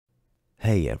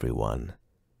Hey everyone.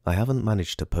 I haven't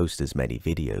managed to post as many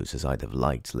videos as I'd have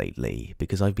liked lately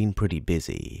because I've been pretty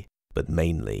busy, but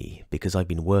mainly because I've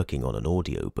been working on an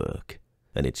audiobook,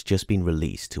 and it's just been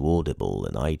released to Audible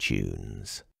and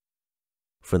iTunes.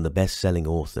 From the best-selling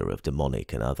author of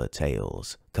Demonic and Other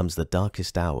Tales comes The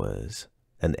Darkest Hours,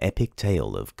 an epic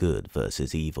tale of good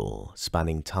versus evil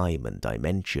spanning time and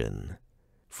dimension.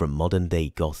 From modern-day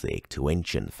gothic to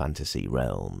ancient fantasy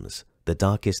realms, The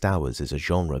Darkest Hours is a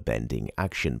genre-bending,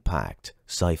 action-packed,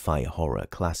 sci-fi horror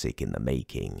classic in the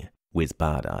making, with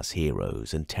badass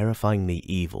heroes and terrifyingly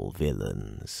evil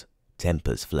villains.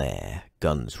 Tempers flare,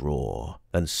 guns roar,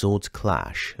 and swords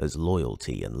clash as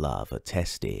loyalty and love are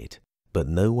tested, but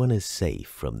no one is safe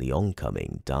from the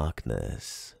oncoming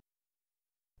darkness.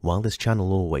 While this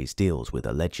channel always deals with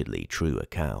allegedly true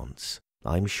accounts,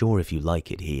 I'm sure if you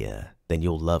like it here, then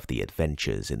you'll love the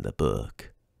adventures in the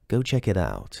book. Go check it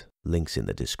out, links in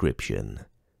the description.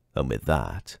 And with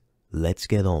that, let's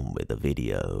get on with the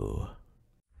video.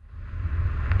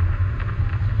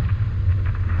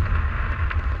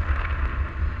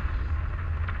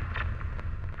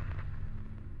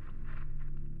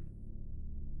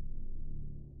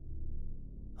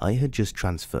 I had just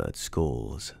transferred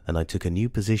schools, and I took a new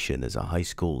position as a high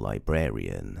school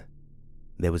librarian.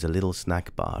 There was a little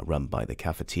snack bar run by the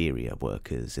cafeteria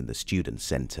workers in the student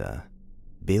center.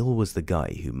 Bill was the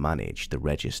guy who managed the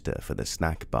register for the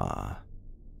snack bar.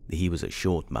 He was a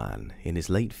short man in his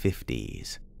late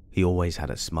 50s. He always had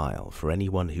a smile for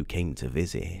anyone who came to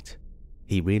visit.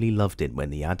 He really loved it when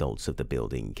the adults of the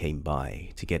building came by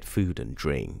to get food and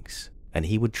drinks, and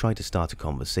he would try to start a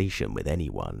conversation with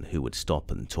anyone who would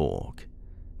stop and talk.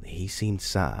 He seemed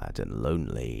sad and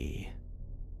lonely.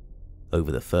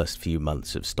 Over the first few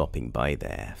months of stopping by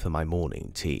there for my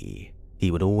morning tea, he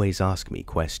would always ask me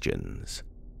questions.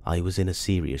 I was in a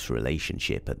serious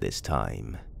relationship at this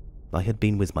time. I had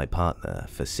been with my partner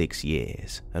for 6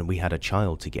 years, and we had a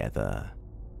child together.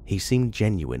 He seemed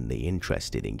genuinely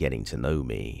interested in getting to know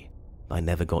me. I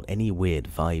never got any weird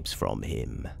vibes from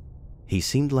him. He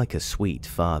seemed like a sweet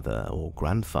father or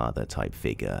grandfather type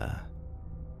figure.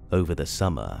 Over the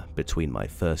summer, between my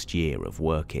first year of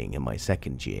working and my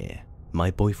second year, my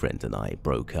boyfriend and I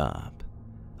broke up.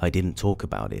 I didn't talk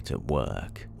about it at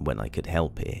work when I could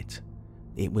help it.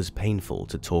 It was painful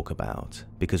to talk about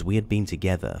because we had been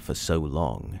together for so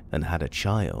long and had a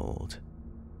child.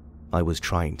 I was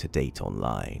trying to date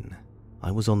online.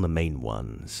 I was on the main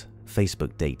ones: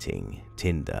 Facebook dating,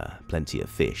 Tinder, Plenty of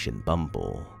Fish, and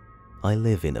Bumble. I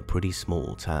live in a pretty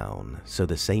small town, so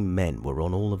the same men were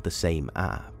on all of the same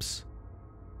apps.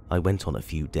 I went on a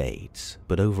few dates,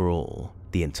 but overall,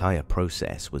 the entire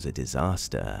process was a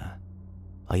disaster.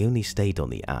 I only stayed on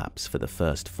the apps for the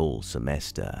first full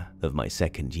semester of my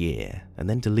second year and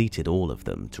then deleted all of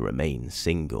them to remain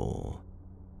single.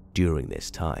 During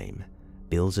this time,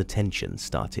 Bill's attention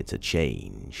started to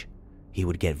change. He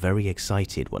would get very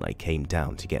excited when I came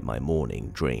down to get my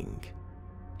morning drink.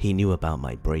 He knew about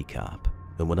my breakup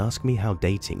and would ask me how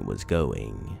dating was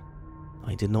going.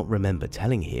 I did not remember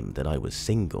telling him that I was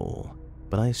single,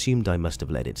 but I assumed I must have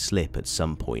let it slip at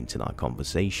some point in our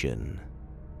conversation.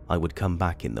 I would come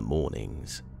back in the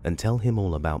mornings and tell him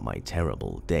all about my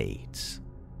terrible dates.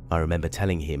 I remember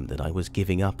telling him that I was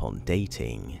giving up on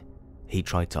dating. He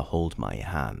tried to hold my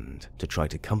hand to try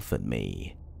to comfort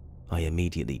me. I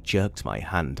immediately jerked my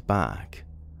hand back.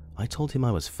 I told him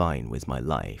I was fine with my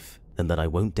life and that I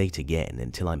won't date again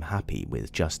until I'm happy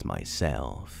with just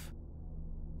myself.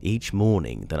 Each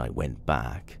morning that I went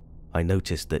back, I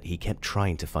noticed that he kept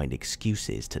trying to find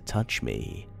excuses to touch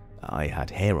me. I had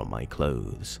hair on my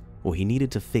clothes, or he needed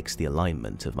to fix the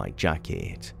alignment of my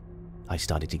jacket. I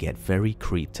started to get very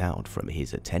creeped out from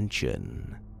his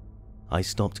attention. I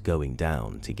stopped going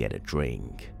down to get a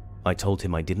drink. I told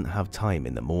him I didn't have time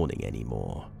in the morning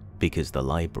anymore, because the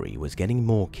library was getting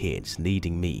more kids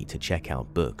needing me to check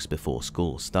out books before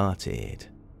school started.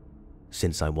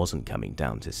 Since I wasn't coming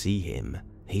down to see him,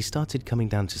 he started coming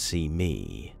down to see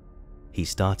me. He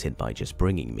started by just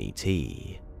bringing me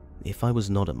tea. If I was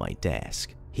not at my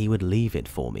desk, he would leave it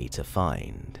for me to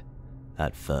find.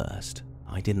 At first,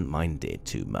 I didn't mind it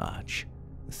too much.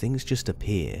 Things just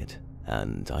appeared,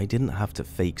 and I didn't have to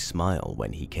fake smile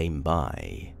when he came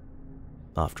by.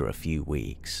 After a few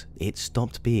weeks, it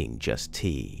stopped being just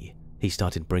tea. He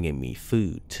started bringing me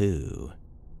food too.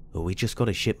 "We just got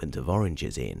a shipment of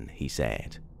oranges in," he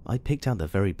said. "I picked out the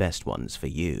very best ones for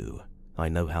you. I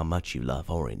know how much you love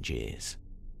oranges."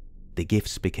 The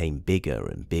gifts became bigger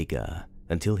and bigger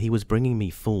until he was bringing me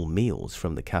full meals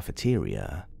from the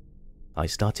cafeteria. I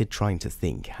started trying to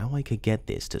think how I could get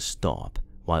this to stop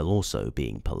while also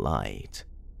being polite.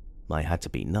 I had to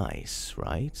be nice,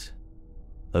 right?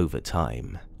 Over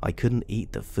time, I couldn't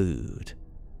eat the food.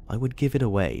 I would give it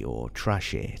away or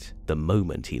trash it the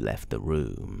moment he left the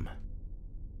room.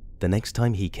 The next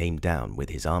time he came down with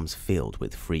his arms filled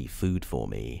with free food for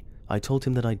me, I told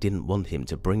him that I didn't want him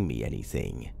to bring me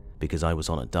anything because I was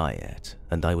on a diet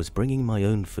and I was bringing my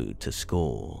own food to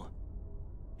school.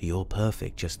 "You're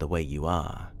perfect just the way you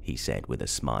are," he said with a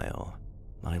smile.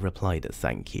 I replied a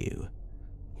thank you.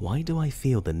 Why do I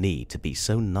feel the need to be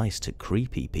so nice to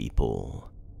creepy people?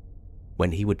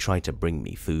 When he would try to bring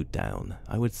me food down,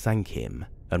 I would thank him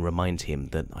and remind him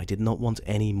that I did not want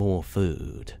any more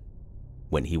food.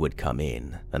 When he would come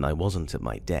in and I wasn't at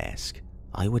my desk,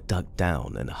 I would duck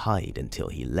down and hide until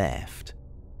he left.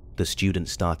 The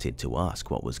students started to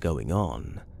ask what was going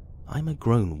on. I'm a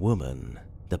grown woman,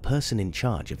 the person in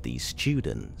charge of these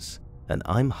students, and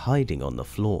I'm hiding on the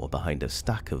floor behind a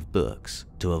stack of books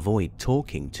to avoid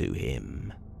talking to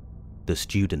him. The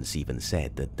students even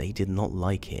said that they did not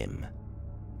like him.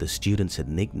 The students had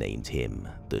nicknamed him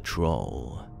the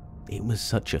Troll. It was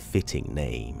such a fitting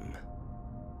name.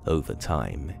 Over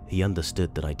time, he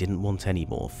understood that I didn't want any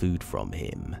more food from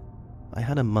him. I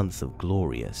had a month of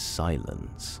glorious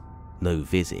silence. No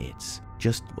visits,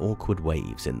 just awkward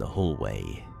waves in the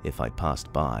hallway if I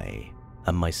passed by,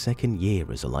 and my second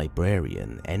year as a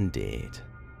librarian ended.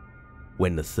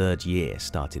 When the third year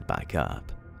started back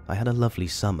up, I had a lovely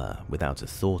summer without a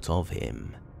thought of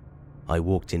him. I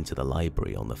walked into the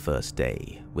library on the first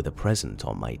day with a present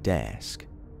on my desk.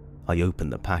 I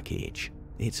opened the package.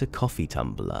 It's a coffee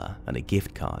tumbler and a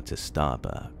gift card to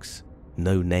Starbucks.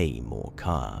 No name or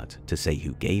card to say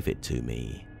who gave it to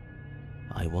me.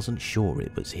 I wasn't sure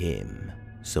it was him,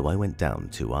 so I went down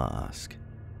to ask.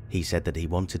 He said that he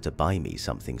wanted to buy me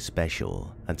something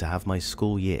special and to have my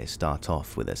school year start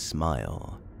off with a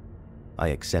smile. I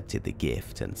accepted the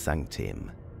gift and thanked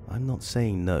him. I'm not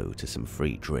saying no to some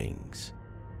free drinks.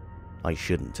 I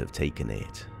shouldn't have taken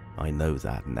it. I know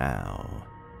that now.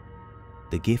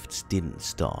 The gifts didn't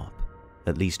stop.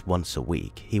 At least once a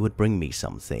week, he would bring me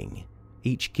something.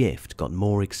 Each gift got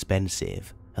more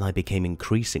expensive, and I became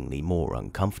increasingly more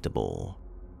uncomfortable.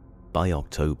 By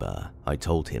October, I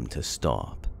told him to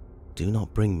stop. Do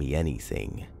not bring me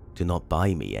anything. Do not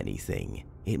buy me anything.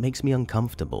 It makes me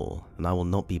uncomfortable, and I will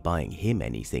not be buying him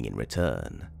anything in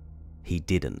return. He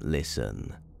didn't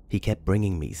listen. He kept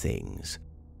bringing me things.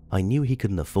 I knew he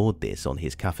couldn't afford this on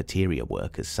his cafeteria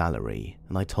worker's salary,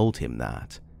 and I told him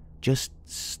that. Just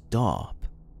stop.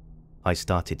 I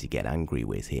started to get angry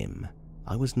with him.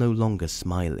 I was no longer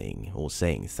smiling or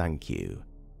saying thank you,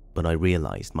 but I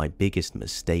realized my biggest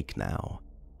mistake now.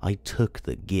 I took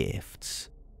the gifts.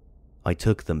 I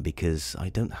took them because I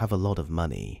don't have a lot of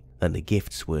money, and the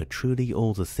gifts were truly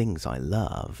all the things I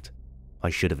loved. I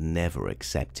should have never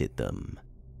accepted them.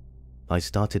 I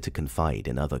started to confide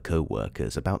in other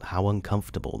co-workers about how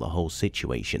uncomfortable the whole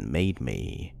situation made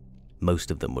me.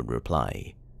 Most of them would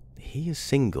reply, "He is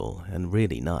single and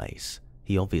really nice.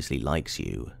 He obviously likes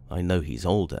you. I know he's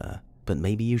older, but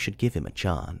maybe you should give him a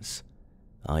chance."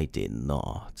 I did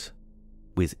not.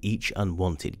 With each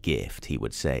unwanted gift, he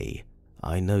would say,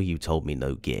 "I know you told me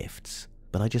no gifts,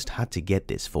 but I just had to get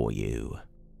this for you."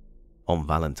 On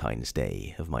Valentine's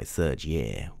Day of my third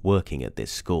year working at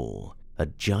this school, a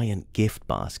giant gift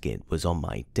basket was on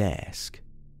my desk.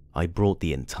 I brought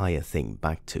the entire thing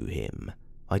back to him.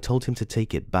 I told him to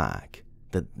take it back,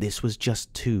 that this was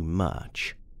just too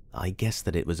much. I guessed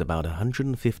that it was about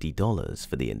 $150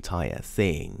 for the entire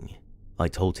thing. I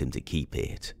told him to keep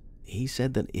it. He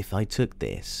said that if I took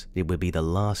this, it would be the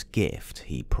last gift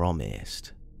he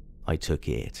promised. I took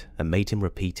it and made him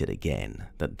repeat it again,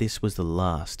 that this was the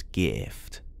last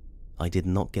gift. I did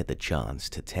not get the chance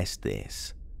to test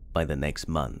this. By the next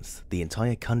month, the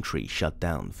entire country shut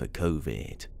down for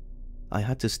COVID. I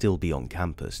had to still be on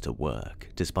campus to work,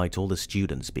 despite all the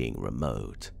students being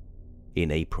remote.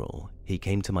 In April, he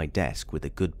came to my desk with a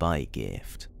goodbye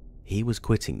gift. He was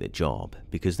quitting the job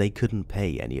because they couldn't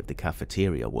pay any of the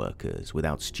cafeteria workers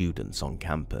without students on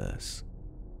campus.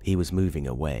 He was moving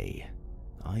away.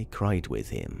 I cried with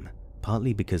him,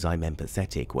 partly because I'm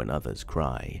empathetic when others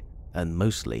cry, and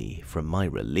mostly from my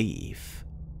relief.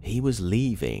 He was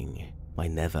leaving. I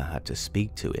never had to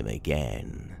speak to him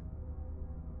again.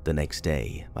 The next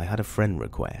day, I had a friend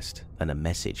request and a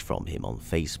message from him on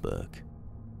Facebook.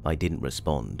 I didn't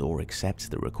respond or accept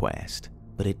the request,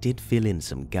 but it did fill in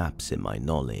some gaps in my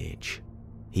knowledge.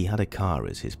 He had a car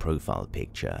as his profile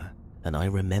picture, and I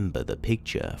remember the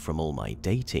picture from all my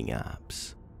dating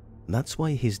apps. That's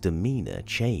why his demeanor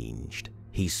changed.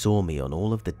 He saw me on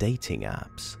all of the dating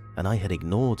apps, and I had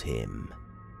ignored him.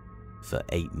 For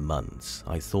 8 months,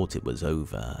 I thought it was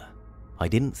over. I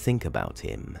didn't think about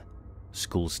him.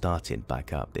 School started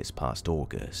back up this past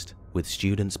August, with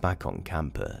students back on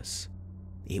campus.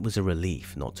 It was a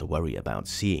relief not to worry about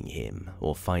seeing him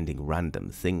or finding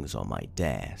random things on my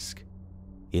desk.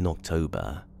 In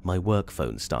October, my work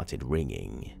phone started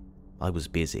ringing. I was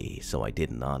busy, so I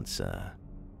didn't answer.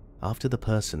 After the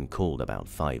person called about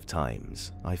 5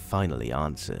 times, I finally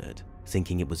answered,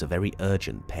 thinking it was a very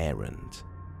urgent parent.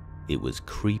 It was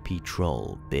creepy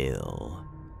troll Bill.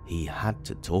 He had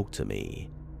to talk to me.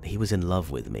 He was in love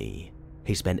with me.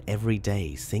 He spent every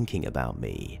day thinking about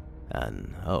me.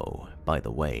 And, oh, by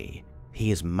the way,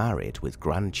 he is married with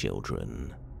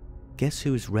grandchildren. Guess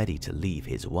who's ready to leave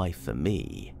his wife for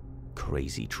me?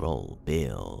 Crazy troll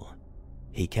Bill.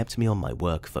 He kept me on my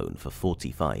work phone for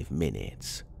 45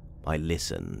 minutes. I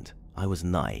listened. I was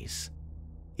nice.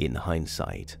 In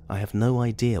hindsight, I have no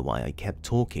idea why I kept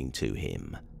talking to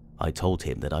him. I told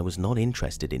him that I was not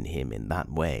interested in him in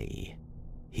that way.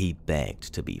 He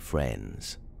begged to be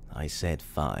friends. I said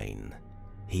fine.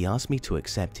 He asked me to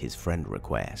accept his friend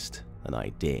request, and I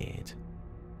did.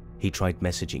 He tried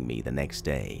messaging me the next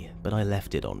day, but I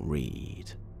left it on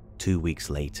read. 2 weeks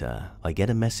later, I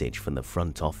get a message from the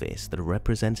front office that a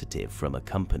representative from a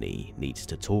company needs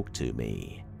to talk to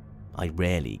me. I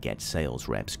rarely get sales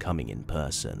reps coming in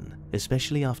person,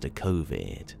 especially after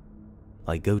COVID.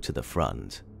 I go to the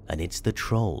front, and it's the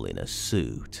troll in a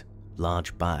suit,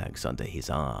 large bags under his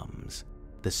arms.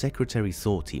 The secretary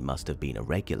thought he must have been a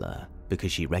regular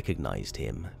because she recognized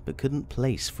him but couldn't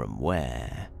place from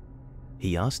where.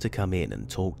 He asked to come in and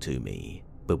talk to me,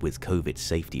 but with COVID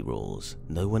safety rules,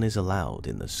 no one is allowed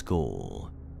in the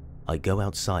school. I go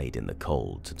outside in the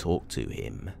cold to talk to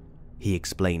him. He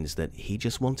explains that he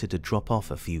just wanted to drop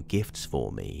off a few gifts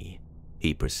for me.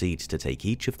 He proceeds to take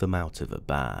each of them out of a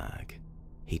bag.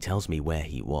 He tells me where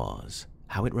he was,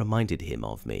 how it reminded him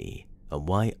of me, and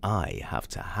why I have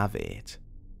to have it.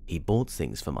 He bought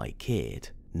things for my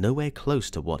kid, nowhere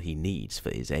close to what he needs for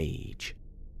his age.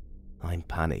 I'm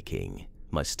panicking.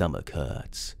 My stomach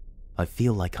hurts. I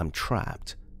feel like I'm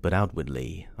trapped, but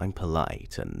outwardly I'm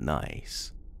polite and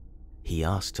nice. He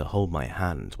asks to hold my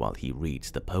hand while he reads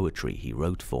the poetry he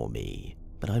wrote for me,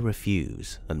 but I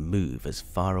refuse and move as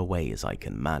far away as I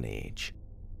can manage.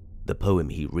 The poem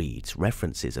he reads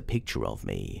references a picture of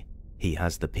me. He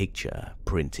has the picture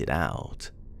printed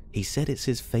out. He said it's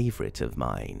his favorite of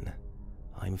mine.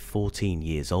 I'm 14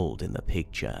 years old in the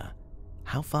picture.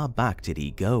 How far back did he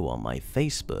go on my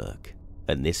Facebook?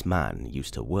 And this man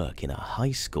used to work in a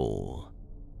high school.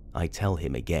 I tell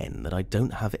him again that I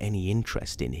don't have any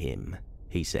interest in him.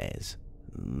 He says,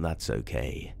 "That's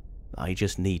okay. I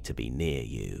just need to be near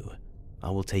you. I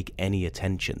will take any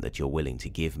attention that you're willing to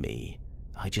give me.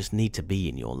 I just need to be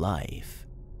in your life."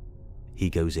 He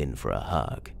goes in for a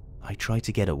hug. I try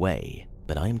to get away,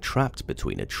 but I am trapped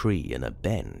between a tree and a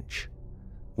bench.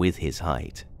 With his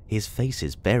height, his face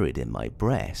is buried in my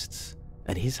breasts,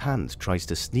 and his hand tries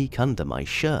to sneak under my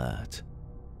shirt.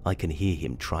 I can hear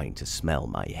him trying to smell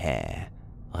my hair.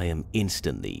 I am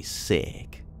instantly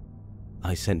sick.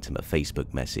 I sent him a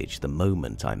Facebook message the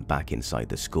moment I'm back inside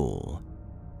the school.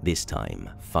 This time,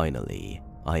 finally,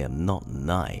 I am not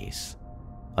nice.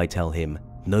 I tell him,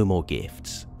 no more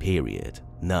gifts, period,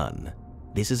 none.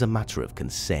 This is a matter of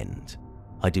consent.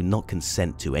 I do not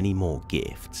consent to any more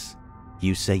gifts.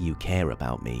 You say you care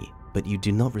about me, but you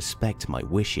do not respect my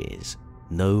wishes.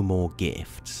 No more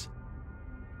gifts.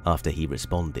 After he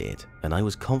responded, and I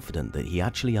was confident that he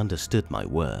actually understood my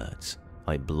words,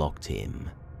 I blocked him.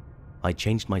 I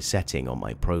changed my setting on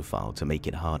my profile to make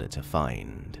it harder to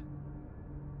find.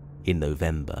 In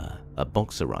November, a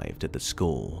box arrived at the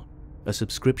school, a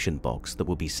subscription box that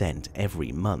will be sent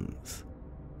every month.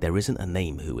 There isn't a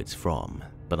name who it's from,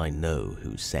 but I know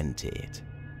who sent it.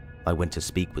 I went to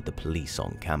speak with the police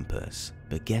on campus,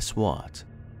 but guess what?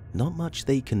 Not much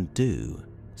they can do,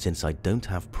 since I don't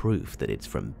have proof that it's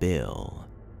from Bill.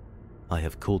 I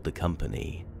have called the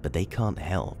company, but they can't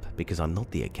help because I'm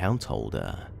not the account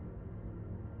holder.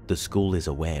 The school is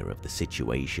aware of the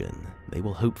situation. They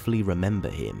will hopefully remember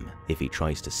him if he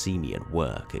tries to see me at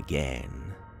work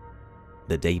again.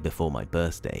 The day before my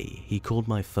birthday, he called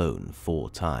my phone 4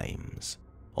 times.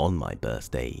 On my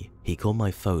birthday, he called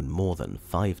my phone more than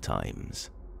 5 times.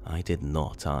 I did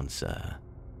not answer.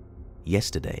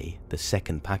 Yesterday, the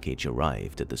second package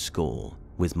arrived at the school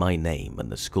with my name and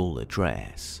the school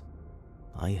address.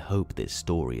 I hope this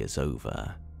story is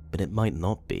over, but it might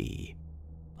not be.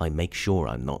 I make sure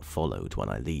I'm not followed when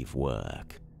I leave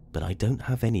work, but I don't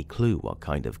have any clue what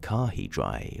kind of car he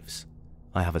drives.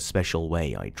 I have a special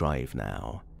way I drive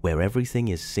now, where everything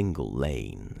is single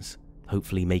lanes,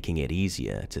 hopefully making it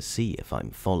easier to see if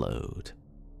I'm followed.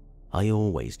 I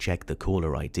always check the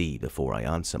caller ID before I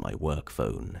answer my work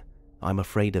phone. I'm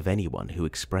afraid of anyone who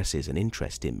expresses an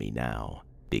interest in me now,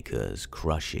 because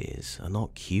crushes are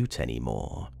not cute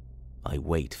anymore. I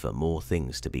wait for more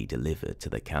things to be delivered to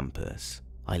the campus.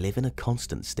 I live in a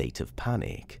constant state of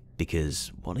panic,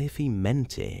 because what if he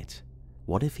meant it?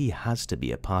 What if he has to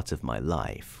be a part of my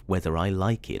life, whether I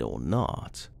like it or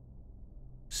not?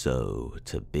 So,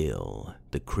 to Bill,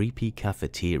 the creepy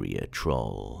cafeteria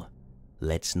troll,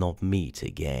 let's not meet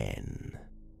again.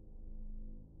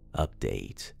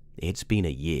 Update. It's been a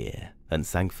year, and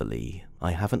thankfully,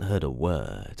 I haven't heard a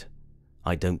word.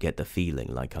 I don't get the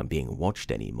feeling like I'm being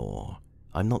watched anymore.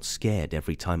 I'm not scared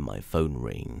every time my phone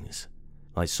rings.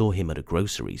 I saw him at a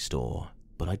grocery store,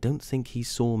 but I don't think he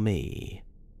saw me.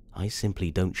 I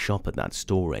simply don't shop at that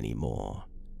store anymore.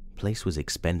 Place was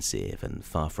expensive and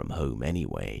far from home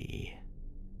anyway.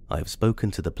 I've spoken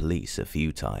to the police a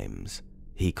few times.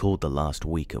 He called the last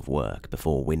week of work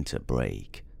before winter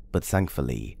break, but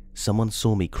thankfully, someone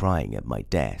saw me crying at my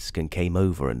desk and came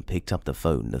over and picked up the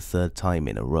phone the third time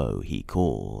in a row he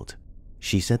called.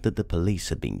 She said that the police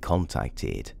had been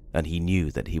contacted and he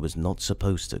knew that he was not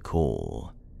supposed to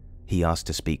call. He asked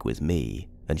to speak with me,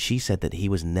 and she said that he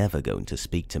was never going to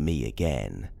speak to me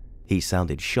again. He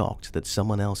sounded shocked that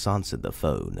someone else answered the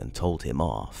phone and told him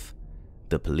off.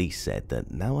 The police said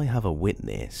that now I have a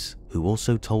witness who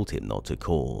also told him not to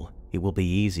call. It will be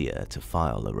easier to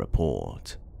file a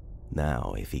report.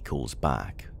 Now, if he calls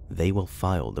back, they will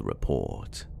file the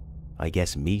report. I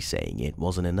guess me saying it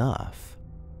wasn't enough.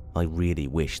 I really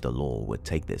wish the law would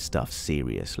take this stuff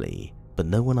seriously, but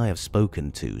no one I have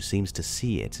spoken to seems to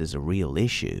see it as a real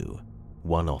issue.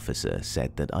 One officer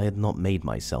said that I had not made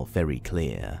myself very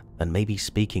clear, and maybe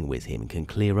speaking with him can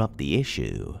clear up the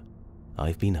issue.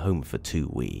 I've been home for 2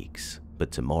 weeks,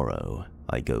 but tomorrow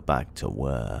I go back to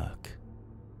work.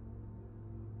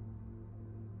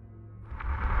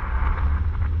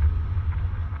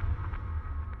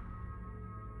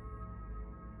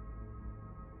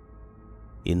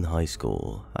 In high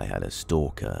school, I had a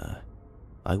stalker.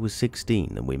 I was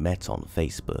 16 and we met on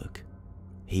Facebook.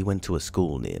 He went to a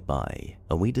school nearby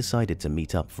and we decided to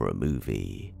meet up for a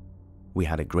movie. We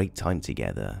had a great time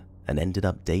together and ended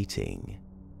up dating.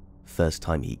 First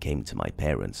time he came to my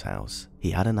parents' house,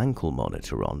 he had an ankle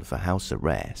monitor on for house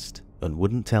arrest and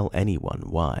wouldn't tell anyone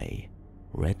why.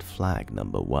 Red flag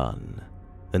number 1.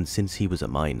 And since he was a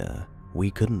minor, we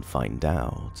couldn't find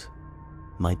out.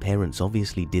 My parents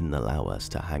obviously didn't allow us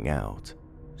to hang out,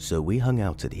 so we hung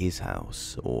out at his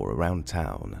house or around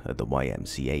town at the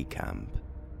YMCA camp.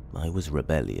 I was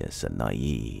rebellious and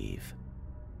naive.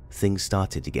 Things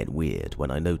started to get weird when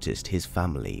I noticed his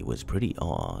family was pretty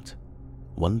odd.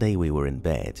 One day we were in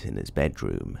bed in his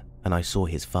bedroom and I saw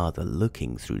his father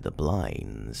looking through the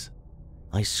blinds.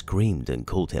 I screamed and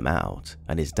called him out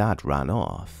and his dad ran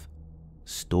off.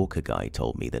 Stalker guy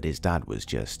told me that his dad was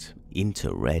just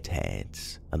into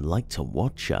redheads and liked to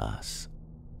watch us.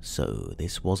 So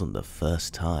this wasn't the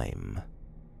first time.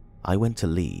 I went to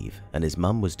leave and his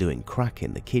mum was doing crack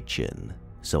in the kitchen,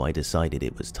 so I decided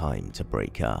it was time to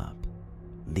break up.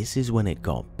 This is when it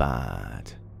got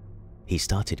bad. He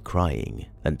started crying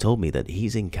and told me that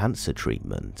he's in cancer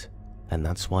treatment and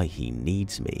that's why he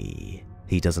needs me.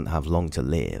 He doesn't have long to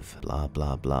live, blah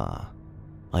blah blah.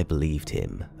 I believed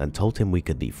him and told him we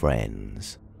could be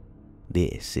friends.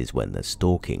 This is when the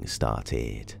stalking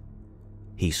started.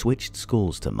 He switched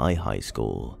schools to my high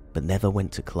school, but never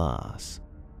went to class.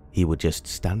 He would just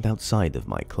stand outside of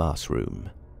my classroom,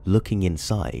 looking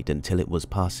inside until it was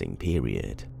passing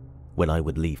period. When I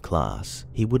would leave class,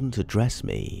 he wouldn't address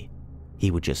me.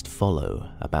 He would just follow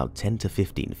about 10 to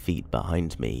 15 feet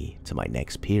behind me to my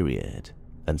next period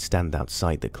and stand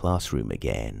outside the classroom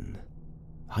again.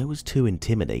 I was too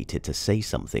intimidated to say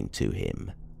something to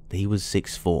him. He was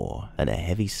 6'4" and a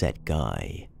heavy-set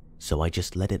guy, so I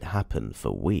just let it happen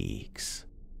for weeks.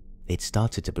 It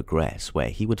started to progress where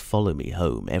he would follow me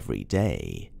home every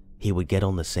day. He would get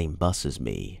on the same bus as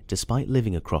me despite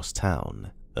living across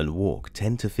town and walk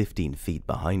 10 to 15 feet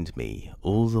behind me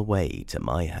all the way to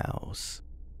my house.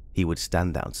 He would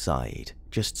stand outside,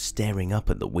 just staring up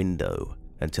at the window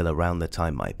until around the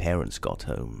time my parents got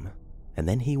home, and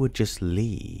then he would just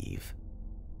leave.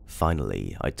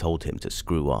 Finally, I told him to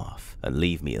screw off and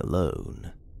leave me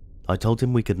alone. I told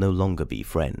him we could no longer be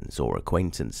friends or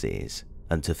acquaintances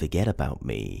and to forget about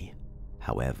me.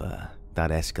 However,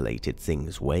 that escalated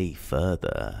things way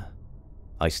further.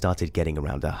 I started getting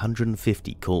around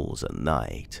 150 calls a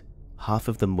night. Half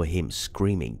of them were him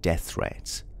screaming death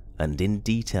threats and in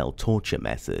detail torture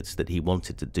methods that he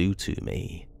wanted to do to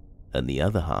me, and the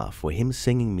other half were him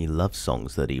singing me love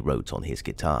songs that he wrote on his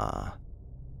guitar.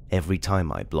 Every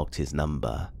time I blocked his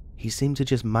number, he seemed to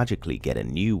just magically get a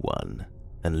new one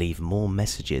and leave more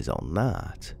messages on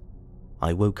that.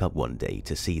 I woke up one day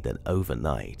to see that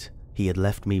overnight, he had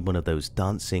left me one of those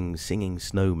dancing, singing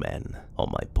snowmen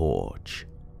on my porch.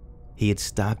 He had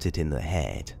stabbed it in the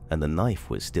head and the knife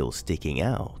was still sticking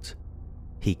out.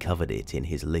 He covered it in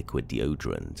his liquid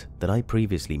deodorant that I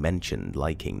previously mentioned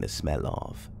liking the smell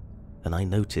of, and I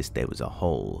noticed there was a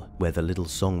hole where the little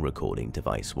song recording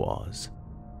device was.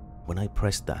 When I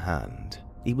pressed the hand,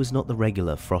 it was not the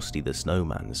regular Frosty the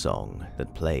Snowman song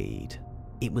that played.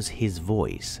 It was his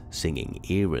voice singing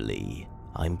eerily,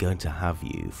 "I'm going to have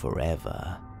you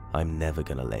forever. I'm never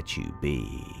gonna let you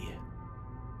be."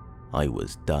 I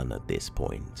was done at this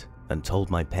point and told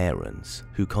my parents,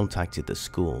 who contacted the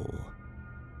school.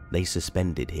 They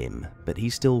suspended him, but he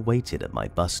still waited at my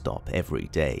bus stop every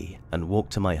day and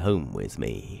walked to my home with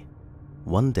me.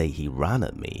 One day he ran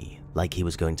at me like he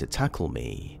was going to tackle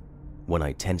me. When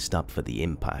I tensed up for the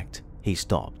impact, he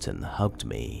stopped and hugged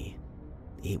me.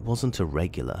 It wasn't a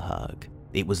regular hug.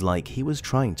 It was like he was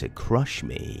trying to crush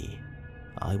me.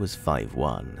 I was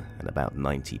 5'1" and about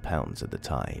 90 pounds at the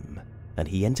time, and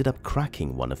he ended up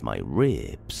cracking one of my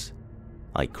ribs.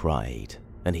 I cried,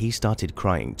 and he started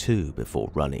crying too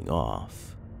before running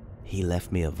off. He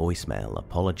left me a voicemail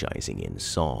apologizing in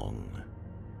song.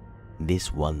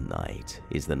 This one night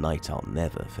is the night I'll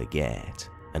never forget,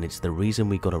 and it's the reason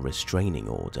we got a restraining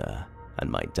order, and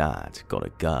my dad got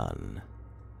a gun.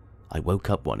 I woke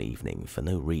up one evening for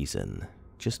no reason,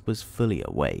 just was fully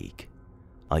awake.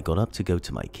 I got up to go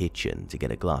to my kitchen to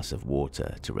get a glass of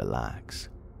water to relax,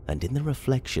 and in the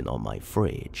reflection on my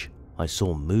fridge, I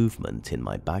saw movement in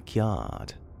my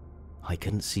backyard. I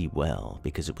couldn't see well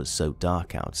because it was so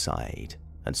dark outside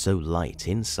and so light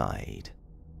inside,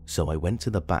 so I went to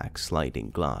the back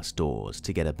sliding glass doors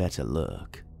to get a better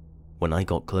look. When I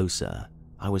got closer,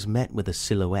 I was met with a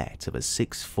silhouette of a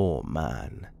 6'4"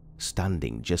 man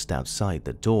standing just outside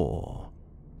the door.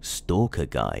 Stalker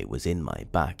guy was in my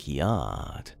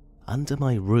backyard, under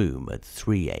my room at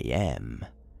 3 AM.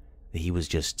 He was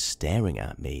just staring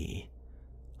at me.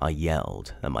 I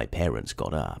yelled and my parents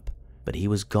got up, but he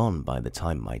was gone by the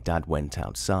time my dad went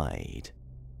outside.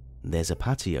 There's a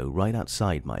patio right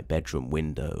outside my bedroom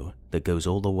window that goes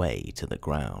all the way to the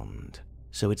ground,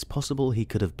 so it's possible he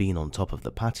could have been on top of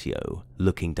the patio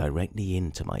looking directly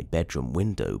into my bedroom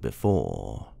window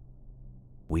before.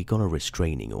 We got a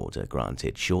restraining order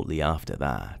granted shortly after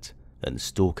that, and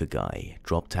Stalker guy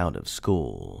dropped out of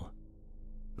school.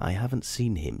 I haven't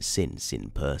seen him since in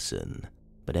person,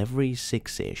 but every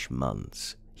 6-ish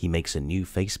months, he makes a new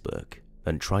Facebook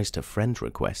and tries to friend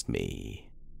request me.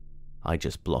 I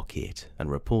just block it and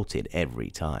report it every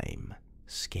time.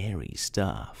 Scary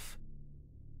stuff.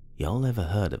 Y'all ever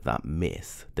heard of that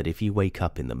myth that if you wake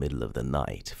up in the middle of the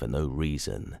night for no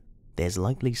reason, there's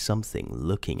likely something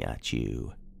looking at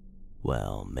you?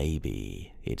 Well,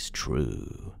 maybe it's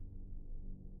true.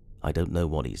 I don't know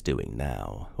what he's doing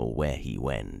now or where he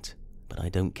went, but I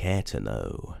don't care to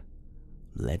know.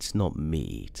 Let's not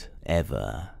meet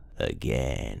ever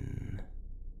again.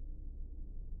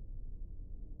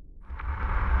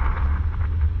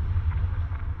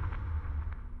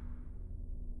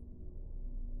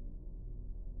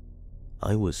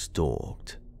 I was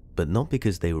stalked, but not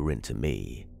because they were into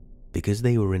me, because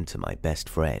they were into my best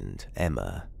friend,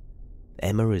 Emma.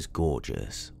 Emma is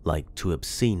gorgeous, like to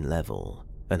obscene level,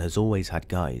 and has always had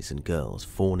guys and girls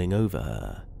fawning over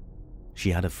her.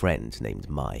 She had a friend named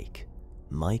Mike.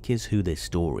 Mike is who this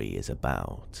story is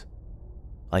about.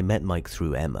 I met Mike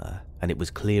through Emma, and it was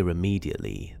clear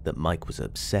immediately that Mike was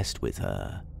obsessed with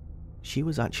her. She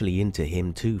was actually into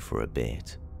him too for a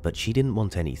bit, but she didn't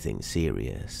want anything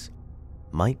serious.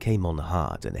 Mike came on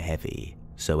hard and heavy,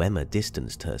 so Emma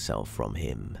distanced herself from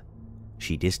him.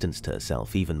 She distanced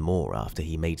herself even more after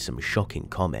he made some shocking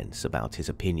comments about his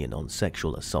opinion on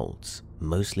sexual assaults,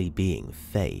 mostly being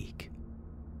fake.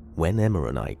 When Emma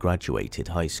and I graduated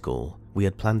high school, we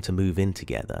had planned to move in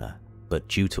together, but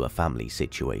due to a family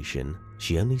situation,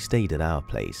 she only stayed at our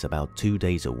place about 2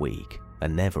 days a week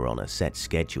and never on a set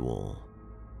schedule.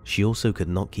 She also could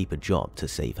not keep a job to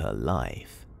save her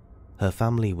life. Her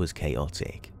family was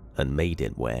chaotic and made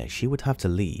it where she would have to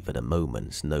leave at a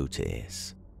moment's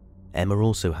notice. Emma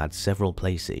also had several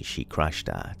places she crashed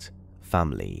at.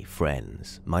 Family,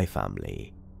 friends, my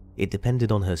family. It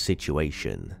depended on her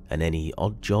situation and any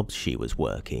odd jobs she was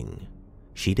working.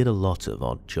 She did a lot of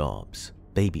odd jobs,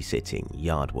 babysitting,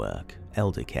 yard work,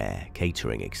 elder care,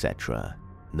 catering, etc.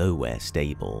 Nowhere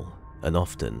stable, and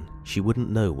often she wouldn't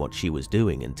know what she was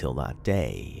doing until that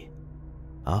day.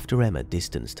 After Emma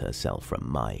distanced herself from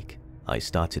Mike, I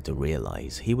started to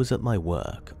realize he was at my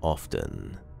work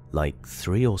often, like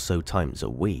 3 or so times a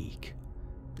week.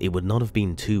 It would not have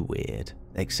been too weird,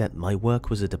 except my work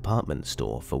was a department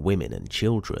store for women and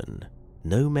children.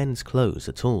 No men's clothes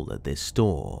at all at this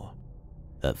store.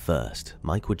 At first,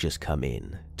 Mike would just come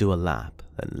in, do a lap,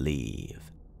 and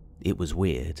leave. It was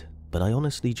weird, but I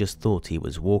honestly just thought he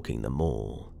was walking the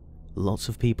mall. Lots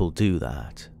of people do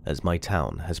that, as my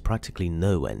town has practically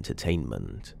no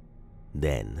entertainment.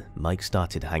 Then, Mike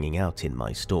started hanging out in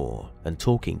my store and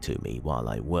talking to me while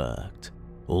I worked.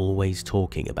 Always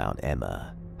talking about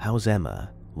Emma. How's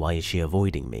Emma? Why is she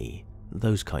avoiding me?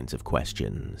 Those kinds of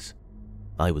questions.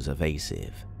 I was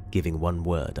evasive, giving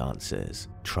one-word answers,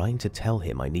 trying to tell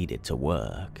him I needed to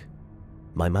work.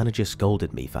 My manager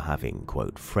scolded me for having,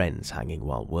 quote, friends hanging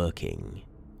while working.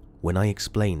 When I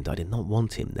explained I did not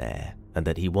want him there and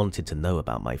that he wanted to know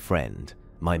about my friend,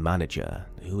 my manager,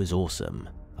 who is awesome,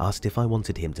 asked if I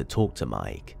wanted him to talk to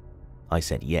Mike. I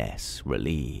said yes,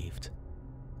 relieved.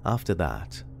 After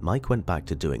that, Mike went back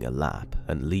to doing a lap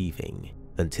and leaving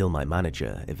until my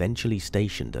manager eventually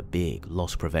stationed a big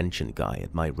loss prevention guy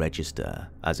at my register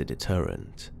as a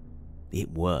deterrent. It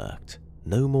worked.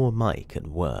 No more Mike at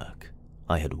work.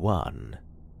 I had won.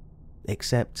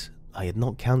 Except I had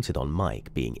not counted on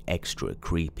Mike being extra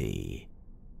creepy.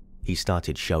 He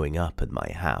started showing up at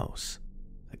my house.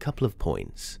 A couple of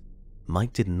points.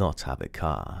 Mike did not have a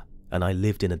car, and I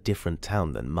lived in a different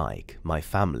town than Mike, my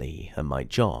family, and my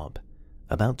job,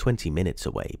 about 20 minutes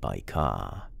away by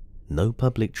car. No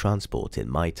public transport in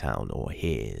my town or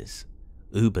his.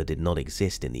 Uber did not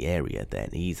exist in the area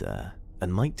then either,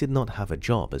 and Mike did not have a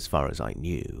job as far as I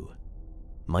knew.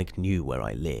 Mike knew where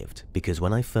I lived because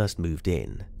when I first moved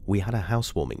in, we had a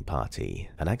housewarming party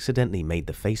and accidentally made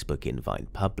the Facebook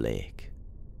invite public.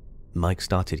 Mike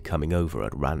started coming over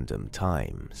at random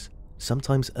times,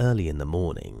 sometimes early in the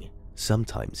morning,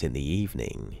 sometimes in the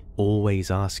evening,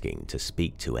 always asking to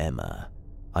speak to Emma.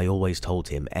 I always told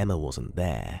him Emma wasn't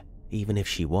there, even if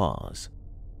she was.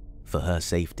 For her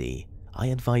safety, I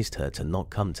advised her to not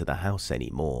come to the house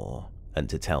anymore and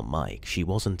to tell Mike she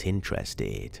wasn't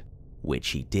interested, which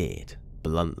he did,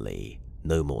 bluntly,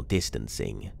 no more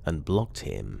distancing, and blocked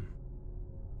him.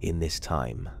 In this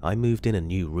time, I moved in a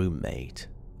new roommate,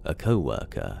 a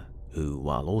co-worker who,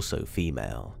 while also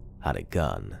female, had a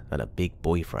gun and a big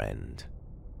boyfriend.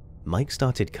 Mike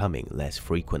started coming less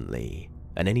frequently,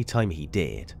 and any time he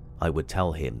did, I would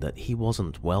tell him that he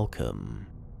wasn't welcome.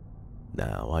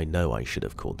 Now, I know I should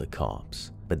have called the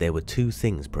cops, but there were 2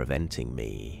 things preventing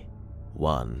me.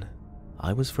 1,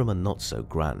 I was from a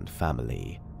not-so-grand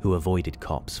family who avoided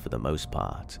cops for the most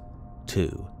part.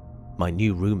 2, my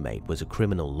new roommate was a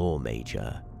criminal law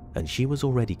major, and she was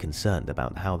already concerned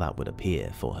about how that would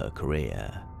appear for her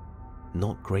career.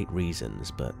 Not great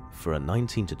reasons, but for a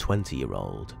 19 to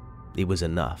 20-year-old, it was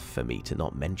enough for me to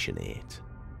not mention it.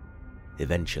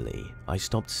 Eventually, I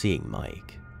stopped seeing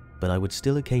Mike, but I would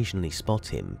still occasionally spot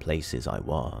him places I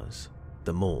was.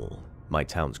 The mall, my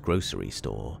town's grocery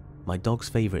store, my dog's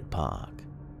favorite park.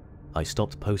 I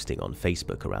stopped posting on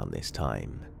Facebook around this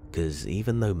time, because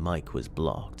even though Mike was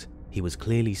blocked, he was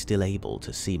clearly still able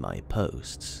to see my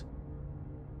posts.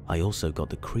 I also got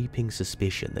the creeping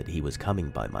suspicion that he was coming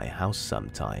by my house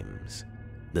sometimes.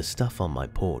 The stuff on my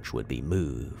porch would be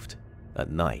moved.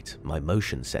 At night, my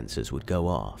motion sensors would go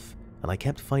off, and I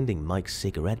kept finding Mike's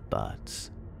cigarette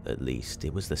butts. At least,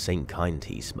 it was the same kind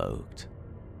he smoked.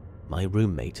 My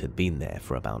roommate had been there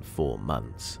for about 4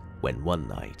 months, when one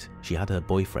night, she had her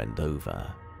boyfriend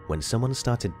over, when someone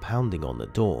started pounding on the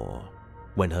door.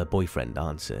 When her boyfriend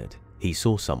answered, he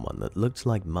saw someone that looked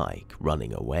like Mike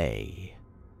running away.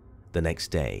 The next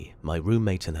day, my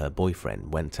roommate and her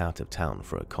boyfriend went out of town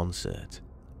for a concert.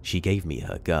 She gave me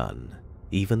her gun,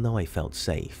 even though I felt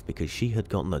safe because she had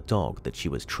gotten a dog that she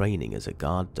was training as a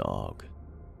guard dog.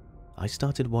 I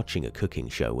started watching a cooking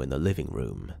show in the living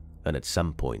room, and at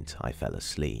some point I fell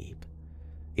asleep.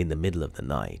 In the middle of the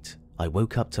night, I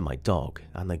woke up to my dog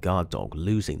and the guard dog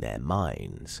losing their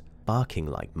minds, barking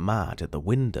like mad at the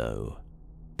window.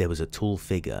 There was a tall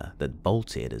figure that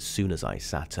bolted as soon as I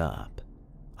sat up.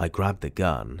 I grabbed the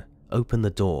gun, opened the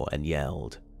door and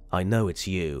yelled, "I know it's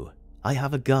you. I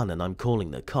have a gun and I'm calling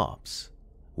the cops,"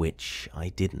 which I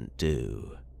didn't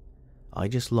do. I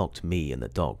just locked me and the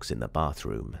dogs in the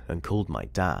bathroom and called my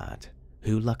dad,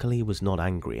 who luckily was not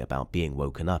angry about being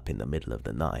woken up in the middle of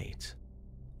the night.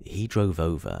 He drove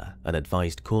over and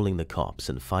advised calling the cops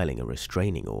and filing a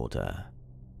restraining order.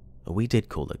 We did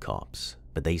call the cops,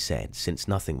 but they said since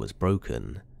nothing was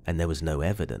broken and there was no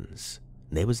evidence,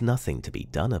 there was nothing to be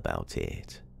done about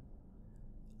it.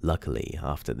 Luckily,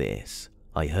 after this,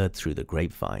 I heard through the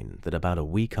grapevine that about a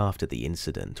week after the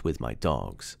incident with my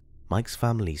dogs, Mike's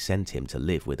family sent him to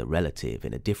live with a relative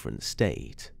in a different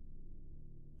state.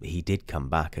 He did come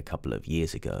back a couple of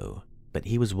years ago, but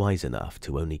he was wise enough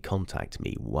to only contact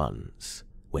me once,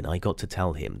 when I got to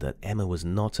tell him that Emma was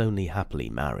not only happily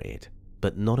married,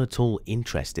 but not at all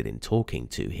interested in talking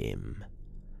to him.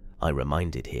 I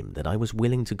reminded him that I was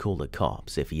willing to call the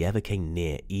cops if he ever came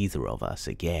near either of us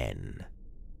again.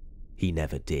 He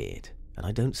never did, and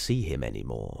I don't see him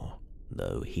anymore,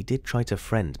 though he did try to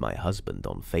friend my husband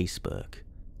on Facebook.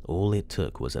 All it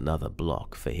took was another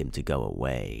block for him to go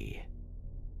away.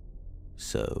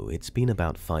 So it's been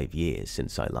about 5 years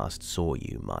since I last saw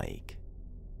you, Mike.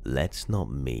 Let's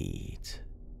not meet.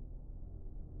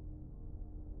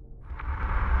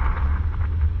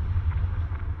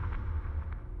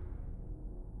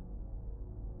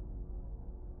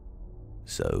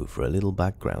 So for a little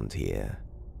background here,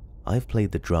 I've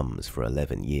played the drums for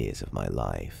 11 years of my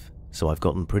life, so I've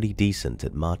gotten pretty decent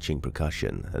at marching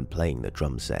percussion and playing the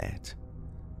drum set.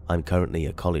 I'm currently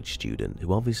a college student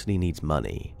who obviously needs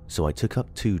money, so I took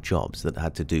up 2 jobs that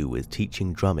had to do with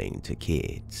teaching drumming to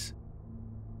kids.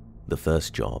 The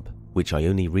first job, which I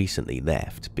only recently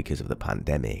left because of the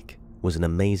pandemic, was an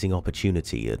amazing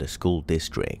opportunity at a school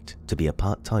district to be a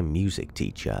part-time music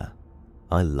teacher.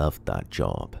 I loved that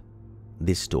job.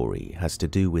 This story has to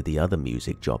do with the other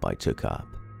music job I took up,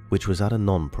 which was at a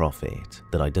non-profit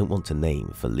that I don't want to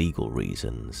name for legal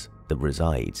reasons that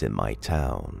resides in my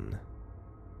town.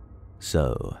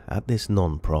 So, at this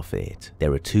non-profit,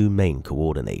 there are 2 main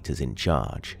coordinators in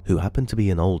charge who happen to be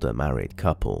an older married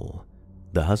couple.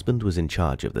 The husband was in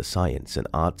charge of the science and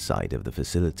art side of the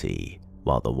facility,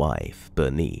 while the wife,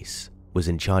 Bernice, was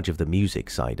in charge of the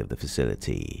music side of the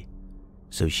facility.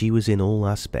 So she was in all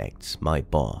aspects my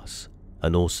boss,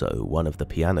 and also one of the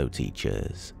piano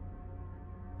teachers.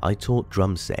 I taught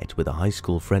drum set with a high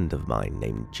school friend of mine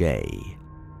named Jay.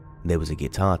 There was a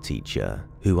guitar teacher,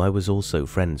 who I was also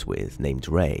friends with, named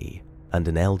Ray, and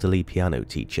an elderly piano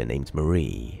teacher named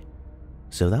Marie.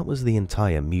 So that was the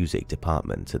entire music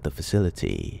department at the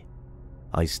facility.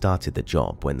 I started the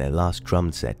job when their last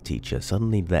drum set teacher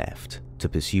suddenly left to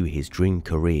pursue his dream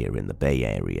career in the Bay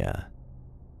Area.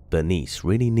 Bernice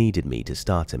really needed me to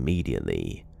start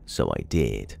immediately, so I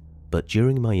did, but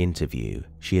during my interview,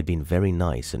 she had been very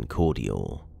nice and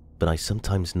cordial, but I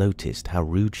sometimes noticed how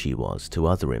rude she was to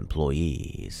other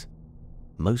employees.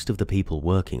 Most of the people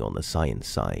working on the science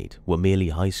side were merely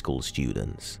high school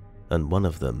students, and one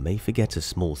of them may forget a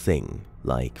small thing,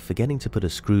 like forgetting to put a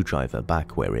screwdriver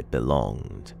back where it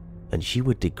belonged, and she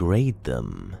would degrade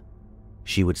them.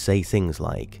 She would say things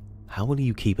like, "How will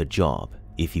you keep a job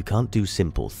if you can't do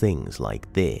simple things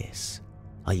like this?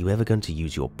 Are you ever going to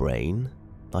use your brain?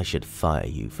 I should fire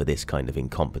you for this kind of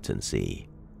incompetency,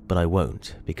 but I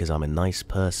won't because I'm a nice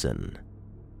person."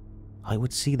 I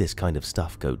would see this kind of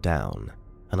stuff go down,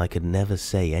 and I could never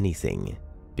say anything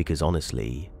because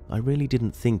honestly, I really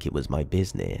didn't think it was my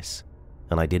business,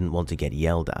 and I didn't want to get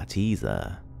yelled at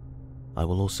either. I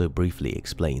will also briefly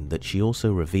explain that she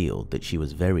also revealed that she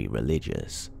was very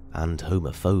religious and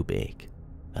homophobic,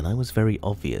 and I was very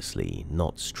obviously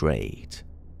not straight.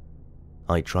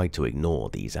 I tried to ignore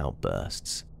these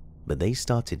outbursts, but they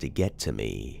started to get to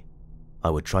me. I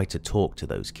would try to talk to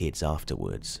those kids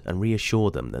afterwards and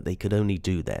reassure them that they could only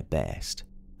do their best,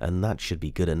 and that should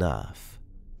be good enough.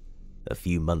 A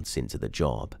few months into the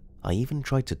job, I even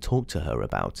tried to talk to her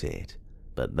about it,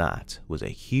 but that was a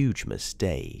huge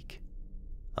mistake.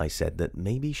 I said that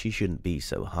maybe she shouldn't be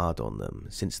so hard on them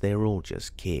since they're all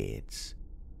just kids.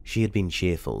 She had been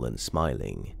cheerful and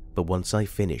smiling, but once I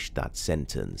finished that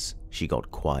sentence, she got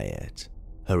quiet.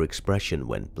 Her expression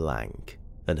went blank,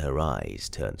 and her eyes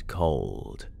turned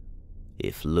cold.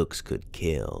 If looks could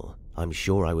kill, I'm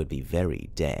sure I would be very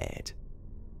dead.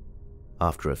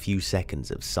 After a few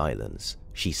seconds of silence,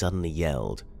 she suddenly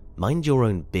yelled, "Mind your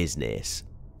own business.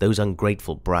 Those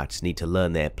ungrateful brats need to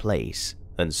learn their place,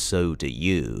 and so do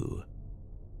you."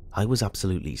 I was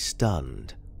absolutely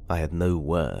stunned. I had no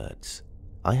words.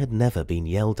 I had never been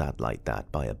yelled at like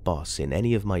that by a boss in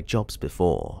any of my jobs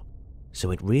before, so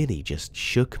it really just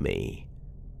shook me.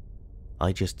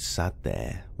 I just sat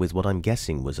there with what I'm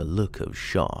guessing was a look of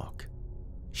shock.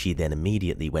 She then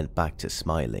immediately went back to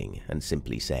smiling and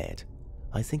simply said,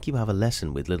 "I think you have a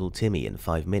lesson with little Timmy in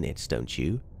 5 minutes, don't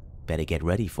you? Better get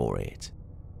ready for it."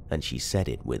 And she said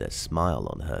it with a smile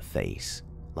on her face,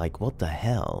 like what the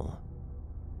hell?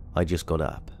 I just got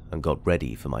up and got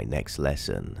ready for my next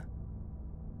lesson.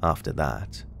 After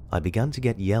that, I began to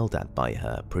get yelled at by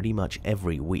her pretty much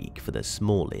every week for the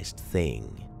smallest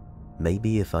thing.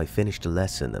 Maybe if I finished a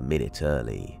lesson a minute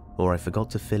early, or I forgot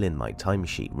to fill in my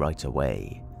timesheet right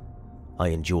away. I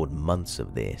endured months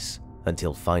of this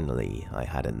until finally I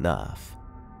had enough.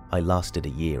 I lasted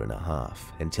a year and a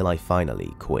half until I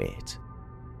finally quit.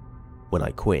 When I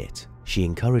quit, she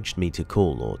encouraged me to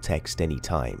call or text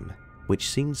anytime, which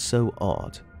seemed so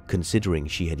odd considering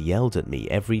she had yelled at me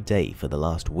every day for the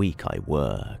last week I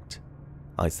worked.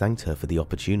 I thanked her for the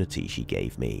opportunity she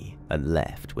gave me and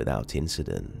left without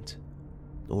incident.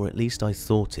 Or at least I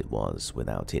thought it was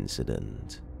without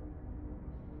incident.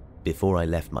 Before I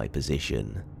left my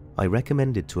position, I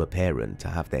recommended to a parent to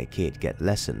have their kid get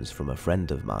lessons from a friend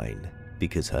of mine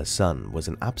because her son was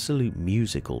an absolute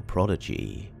musical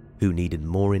prodigy who needed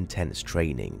more intense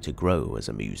training to grow as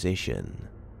a musician.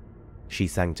 She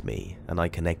thanked me and I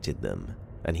connected them,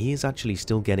 and he is actually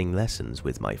still getting lessons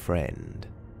with my friend,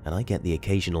 and I get the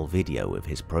occasional video of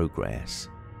his progress,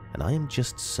 and I am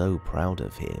just so proud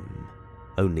of him.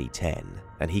 Only 10,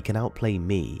 and he can outplay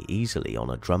me easily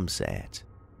on a drum set.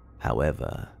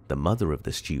 However, the mother of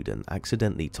the student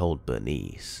accidentally told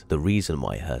Bernice the reason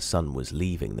why her son was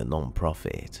leaving the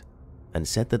non-profit, and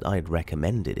said that I had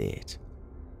recommended it.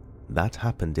 That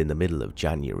happened in the middle of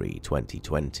January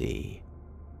 2020.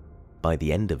 By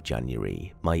the end of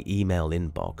January, my email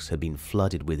inbox had been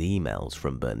flooded with emails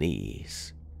from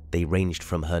Bernice. They ranged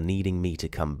from her needing me to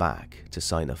come back to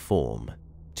sign a form,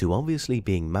 to obviously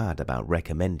being mad about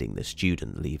recommending the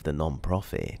student leave the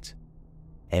non-profit.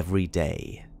 Every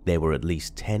day, there were at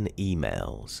least 10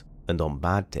 emails, and on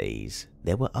bad days,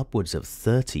 there were upwards of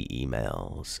 30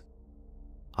 emails.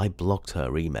 I blocked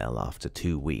her email after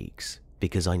 2 weeks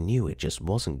because I knew it just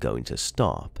wasn't going to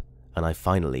stop, and I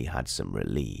finally had some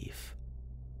relief.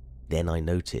 Then I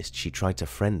noticed she tried to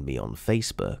friend me on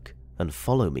Facebook and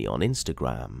follow me on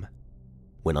Instagram.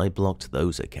 When I blocked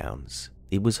those accounts,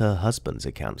 it was her husband's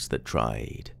accounts that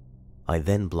tried. I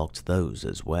then blocked those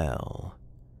as well.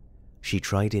 She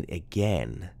tried it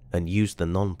again and used the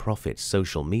non-profit's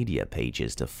social media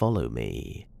pages to follow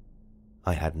me.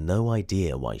 I had no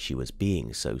idea why she was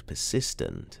being so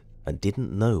persistent and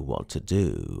didn't know what to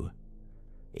do.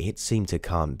 It seemed to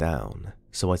calm down,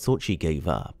 so I thought she gave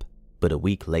up, but a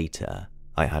week later,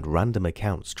 I had random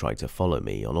accounts try to follow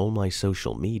me on all my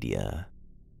social media.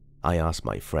 I asked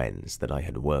my friends that I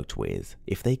had worked with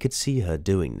if they could see her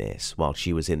doing this while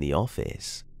she was in the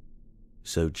office.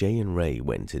 So Jay and Ray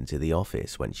went into the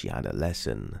office when she had a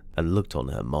lesson and looked on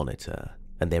her monitor,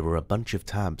 and there were a bunch of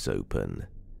tabs open.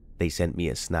 They sent me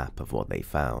a snap of what they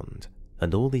found,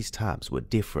 and all these tabs were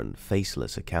different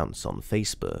faceless accounts on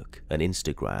Facebook and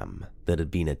Instagram that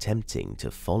had been attempting to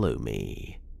follow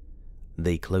me.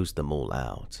 They closed them all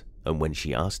out, and when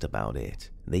she asked about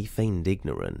it, they feigned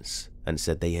ignorance and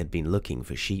said they had been looking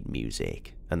for sheet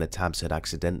music and the tabs had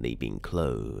accidentally been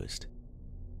closed.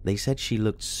 They said she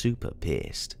looked super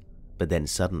pissed, but then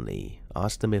suddenly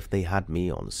asked them if they had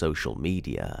me on social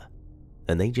media,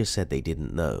 and they just said they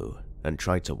didn't know and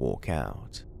tried to walk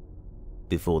out.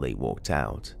 Before they walked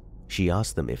out, she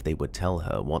asked them if they would tell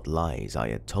her what lies I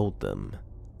had told them,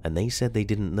 and they said they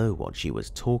didn't know what she was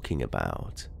talking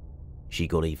about. She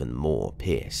got even more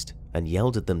pissed and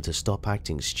yelled at them to stop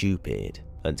acting stupid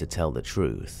and to tell the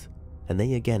truth, and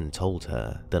they again told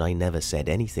her that I never said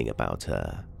anything about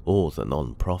her or the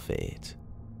non-profit.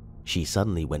 She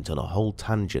suddenly went on a whole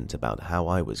tangent about how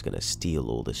I was going to steal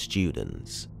all the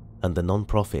students, and the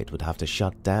non-profit would have to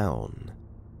shut down.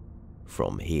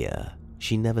 From here,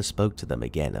 she never spoke to them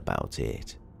again about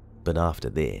it, but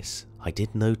after this, I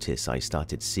did notice I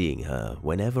started seeing her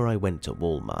whenever I went to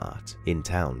Walmart in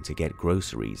town to get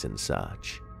groceries and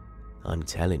such. I'm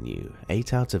telling you,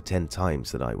 8 out of 10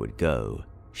 times that I would go,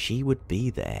 she would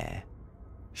be there.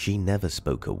 She never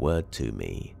spoke a word to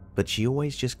me, but she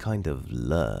always just kind of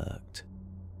lurked.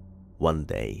 One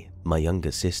day, my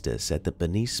younger sister said that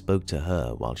Bernice spoke to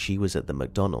her while she was at the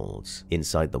McDonald's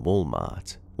inside the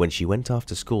Walmart when she went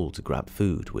after school to grab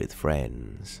food with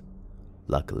friends.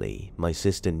 Luckily, my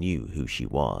sister knew who she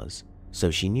was,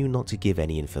 so she knew not to give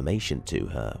any information to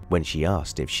her when she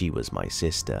asked if she was my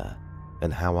sister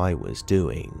and how I was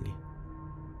doing.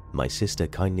 My sister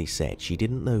kindly said she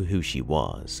didn't know who she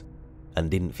was and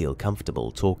didn't feel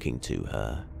comfortable talking to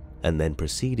her, and then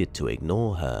proceeded to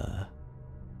ignore her.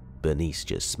 Bernice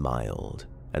just smiled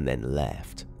and then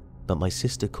left, but my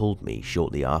sister called me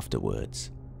shortly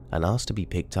afterwards and asked to be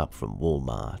picked up from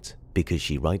Walmart because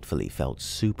she rightfully felt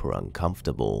super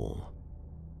uncomfortable.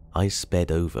 I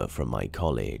sped over from my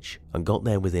college and got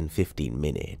there within 15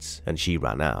 minutes, and she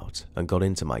ran out and got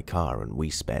into my car and we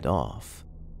sped off.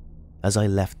 As I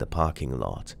left the parking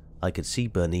lot, I could see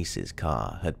Bernice's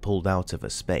car had pulled out of a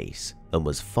space and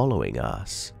was following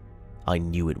us. I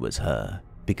knew it was her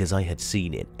because I had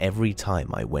seen it every time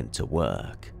I went to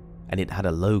work, and it had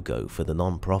a logo for the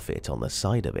non-profit on the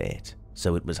side of it,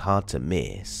 so it was hard to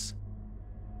miss.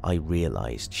 I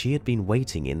realized she had been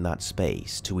waiting in that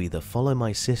space to either follow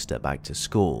my sister back to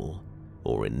school,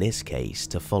 or in this case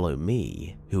to follow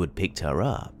me, who had picked her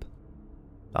up.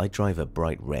 I drive a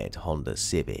bright red Honda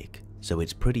Civic, so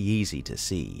it's pretty easy to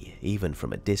see, even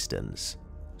from a distance,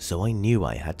 so I knew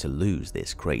I had to lose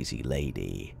this crazy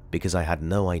lady, because I had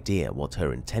no idea what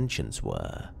her intentions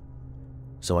were.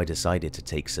 So I decided to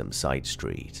take some side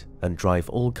street and drive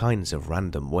all kinds of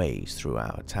random ways through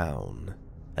our town.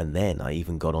 And then I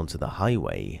even got onto the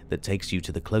highway that takes you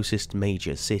to the closest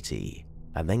major city,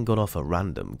 and then got off a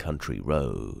random country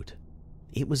road.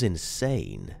 It was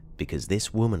insane because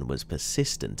this woman was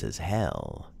persistent as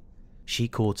hell. She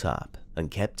caught up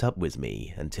and kept up with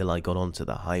me until I got onto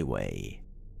the highway.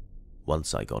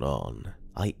 Once I got on,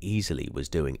 I easily was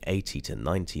doing 80 to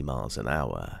 90 miles an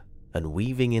hour and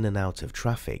weaving in and out of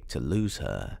traffic to lose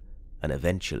her, and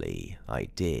eventually I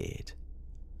did.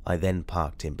 I then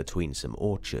parked in between some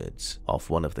orchards off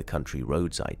one of the country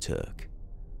roads I took.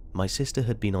 My sister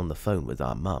had been on the phone with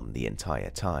our mum the entire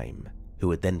time,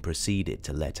 who had then proceeded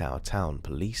to let our town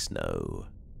police know.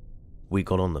 We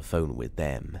got on the phone with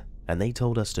them, and they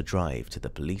told us to drive to the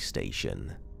police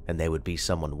station, and there would be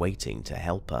someone waiting to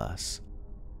help us.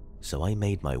 So I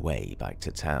made my way back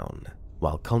to town,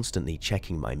 while constantly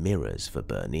checking my mirrors for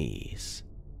Bernice.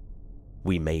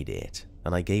 We made it,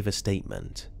 and I gave a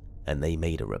statement, and they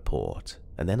made a report,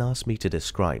 and then asked me to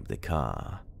describe the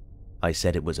car. I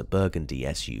said it was a burgundy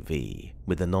SUV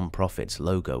with the non-profit's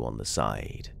logo on the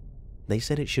side. They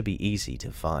said it should be easy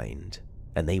to find,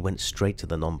 and they went straight to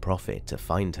the non-profit to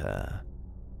find her.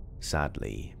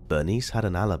 Sadly, Bernice had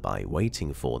an alibi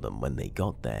waiting for them when they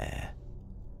got there.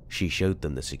 She showed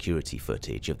them the security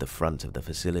footage of the front of the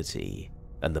facility,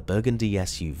 and the burgundy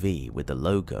SUV with the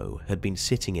logo had been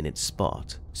sitting in its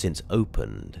spot since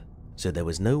opened, so there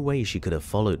was no way she could have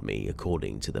followed me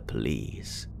according to the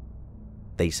police.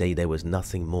 They say there was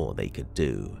nothing more they could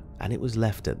do, and it was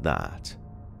left at that,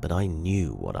 but I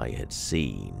knew what I had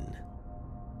seen.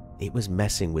 It was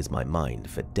messing with my mind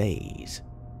for days,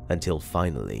 until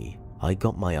finally I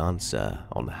got my answer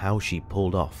on how she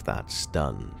pulled off that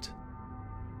stunt.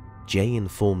 Jay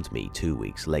informed me 2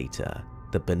 weeks later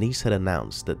that Bernice had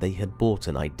announced that they had bought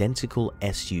an identical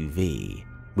SUV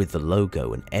with the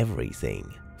logo and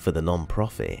everything for the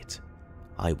non-profit.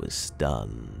 I was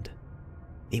stunned.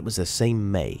 It was the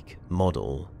same make,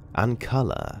 model, and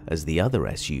color as the other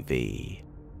SUV.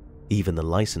 Even the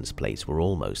license plates were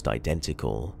almost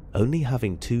identical, only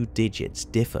having 2 digits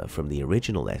differ from the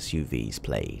original SUV's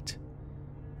plate.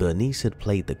 Bernice had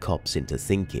played the cops into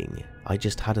thinking I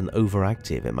just had an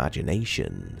overactive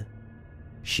imagination.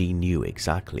 She knew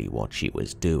exactly what she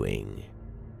was doing.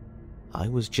 I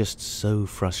was just so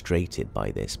frustrated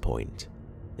by this point.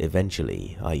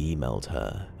 Eventually, I emailed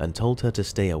her and told her to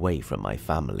stay away from my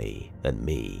family and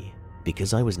me,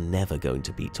 because I was never going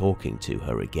to be talking to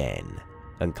her again,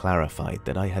 and clarified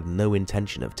that I had no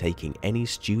intention of taking any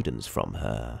students from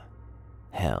her.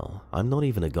 Hell, I'm not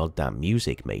even a goddamn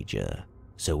music major,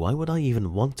 so why would I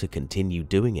even want to continue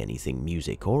doing anything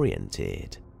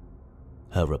music-oriented?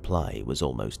 Her reply was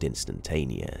almost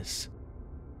instantaneous.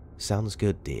 "Sounds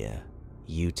good, dear.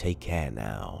 You take care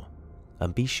now.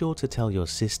 And be sure to tell your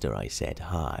sister I said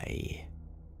hi.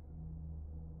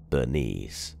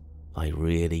 Bernice, I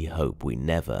really hope we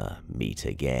never meet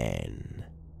again."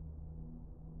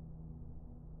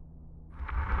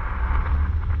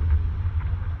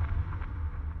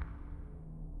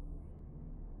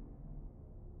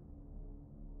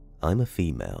 I'm a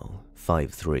female,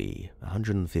 5'3",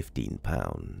 115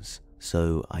 pounds,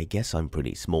 so I guess I'm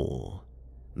pretty small.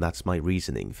 That's my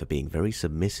reasoning for being very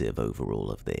submissive over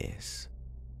all of this.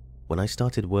 When I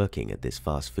started working at this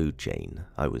fast food chain,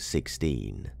 I was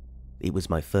 16. It was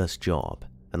my first job,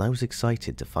 and I was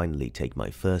excited to finally take my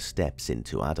first steps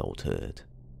into adulthood.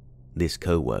 This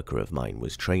co-worker of mine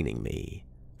was training me.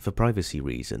 For privacy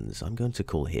reasons, I'm going to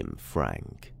call him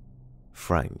Frank.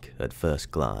 Frank, at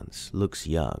first glance, looks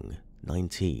young,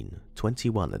 19,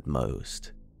 21 at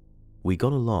most. We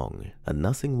got along, and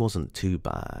nothing wasn't too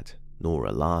bad, nor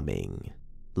alarming.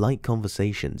 Light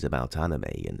conversations about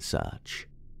anime and such.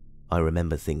 I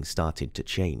remember things started to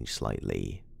change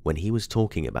slightly when he was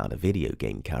talking about a video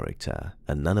game character,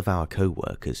 and none of our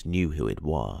co-workers knew who it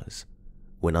was.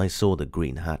 When I saw the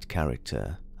green hat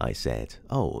character, I said,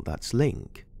 "Oh, that's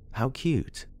Link. How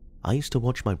cute. I used to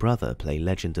watch my brother play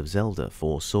Legend of Zelda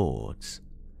 4 Swords."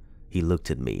 He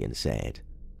looked at me and said,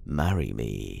 "Marry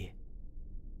me."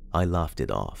 I laughed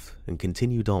it off and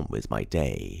continued on with my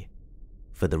day.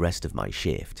 For the rest of my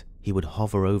shift, he would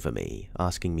hover over me,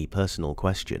 asking me personal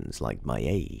questions like my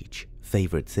age,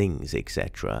 favorite things,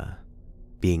 etc.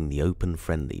 Being the open,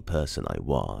 friendly person I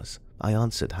was, I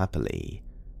answered happily.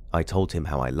 I told him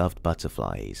how I loved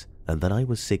butterflies and that I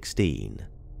was 16.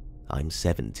 I'm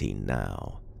 17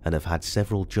 now and have had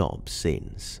several jobs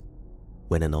since.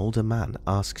 When an older man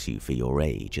asks you for your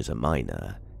age as a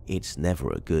minor, it's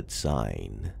never a good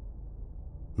sign.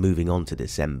 Moving on to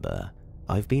December,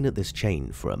 I've been at this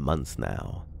chain for a month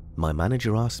now. My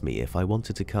manager asked me if I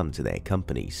wanted to come to their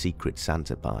company's Secret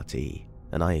Santa party,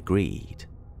 and I agreed.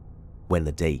 When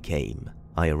the day came,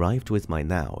 I arrived with my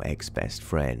now ex-best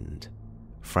friend.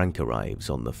 Frank arrives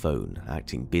on the phone,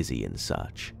 acting busy and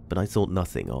such, but I thought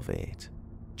nothing of it.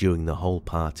 During the whole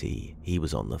party, he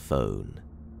was on the phone.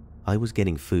 I was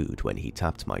getting food when he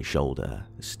tapped my shoulder,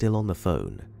 still on the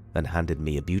phone, and handed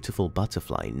me a beautiful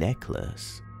butterfly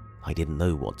necklace. I didn't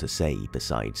know what to say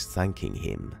besides thanking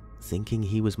him, thinking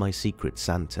he was my Secret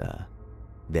Santa.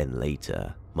 Then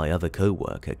later, my other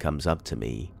co-worker comes up to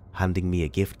me, handing me a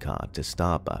gift card to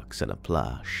Starbucks and a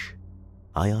plush.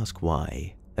 I ask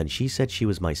why, and she said she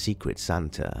was my Secret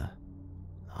Santa.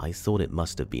 I thought it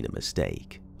must have been a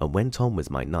mistake, and went on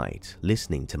with my night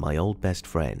listening to my old best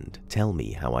friend tell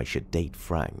me how I should date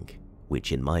Frank,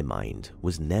 which in my mind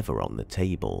was never on the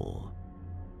table.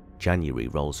 January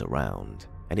rolls around,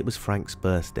 and it was Frank's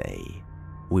birthday.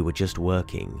 We were just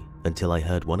working until I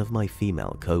heard one of my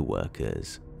female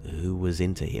co-workers, who was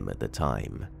into him at the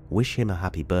time, wish him a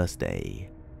happy birthday.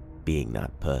 Being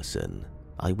that person,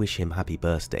 I wish him happy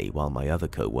birthday while my other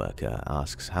co-worker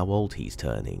asks how old he's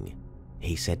turning.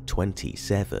 He said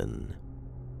 27.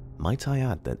 Might I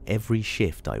add that every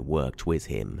shift I worked with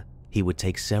him, he would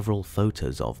take several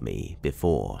photos of me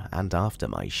before and after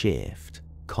my shift,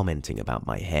 commenting about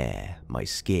my hair, my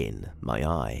skin, my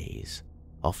eyes.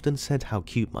 Often said how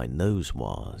cute my nose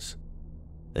was.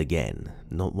 Again,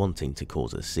 not wanting to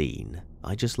cause a scene,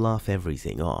 I just laugh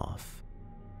everything off.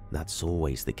 That's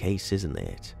always the case, isn't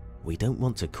it? We don't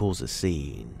want to cause a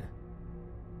scene.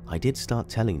 I did start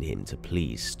telling him to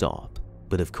please stop,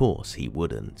 but of course he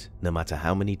wouldn't, no matter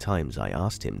how many times I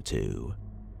asked him to.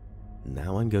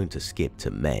 Now I'm going to skip to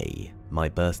May, my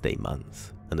birthday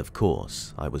month, and of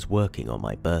course I was working on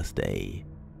my birthday.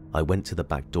 I went to the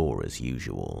back door as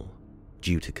usual.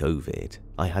 Due to COVID,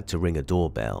 I had to ring a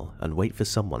doorbell and wait for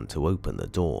someone to open the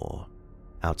door.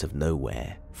 Out of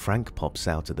nowhere, Frank pops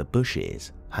out of the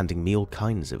bushes, handing me all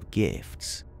kinds of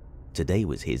gifts. Today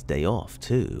was his day off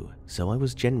too, so I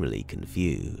was generally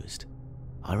confused.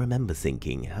 I remember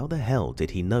thinking, how the hell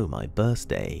did he know my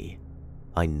birthday?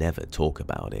 I never talk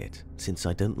about it, since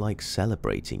I don't like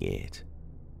celebrating it.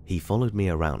 He followed me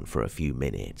around for a few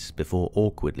minutes before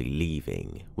awkwardly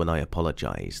leaving when I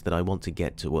apologized that I want to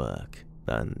get to work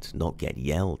and not get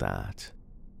yelled at.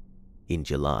 In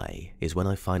July is when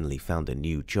I finally found a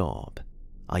new job.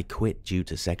 I quit due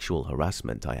to sexual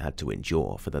harassment I had to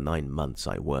endure for the 9 months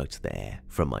I worked there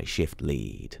from my shift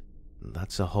lead.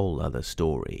 That's a whole other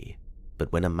story,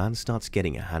 but when a man starts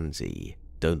getting a handsy,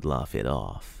 don't laugh it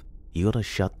off. You gotta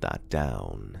shut that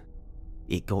down.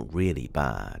 It got really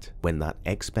bad when that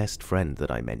ex-best friend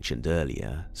that I mentioned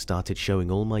earlier started showing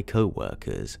all my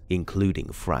co-workers,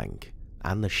 including Frank,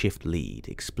 and the shift lead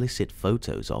explicit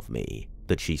photos of me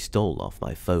that she stole off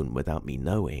my phone without me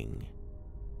knowing.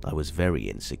 I was very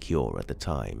insecure at the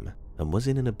time and was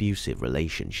in an abusive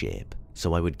relationship,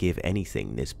 so I would give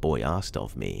anything this boy asked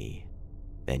of me.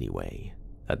 Anyway,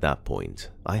 at that point,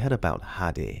 I had about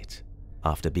had it.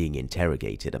 After being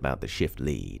interrogated about the shift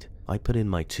lead, I put in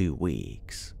my 2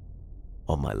 weeks.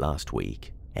 On my last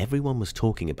week, everyone was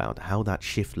talking about how that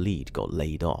shift lead got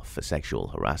laid off for sexual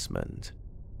harassment.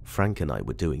 Frank and I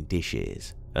were doing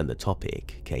dishes, and the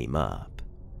topic came up.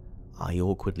 I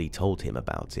awkwardly told him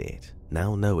about it,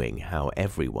 now knowing how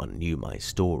everyone knew my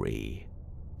story.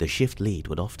 The shift lead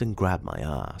would often grab my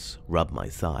ass, rub my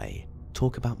thigh,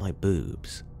 talk about my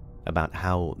boobs, about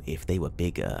how, if they were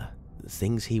bigger,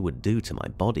 things he would do to my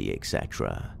body,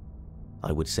 etc.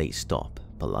 I would say stop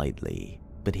politely,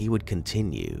 but he would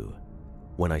continue.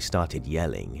 When I started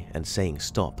yelling and saying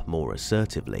stop more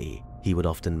assertively, he would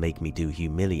often make me do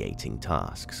humiliating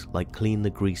tasks like clean the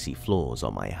greasy floors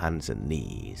on my hands and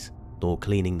knees, or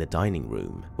cleaning the dining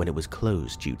room when it was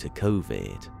closed due to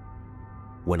COVID.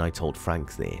 When I told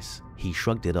Frank this, he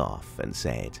shrugged it off and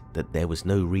said that there was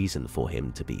no reason for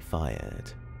him to be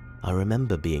fired. I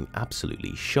remember being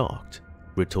absolutely shocked,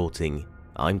 retorting,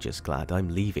 "I'm just glad I'm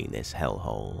leaving this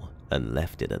hellhole," and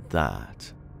left it at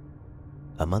that.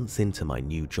 A month into my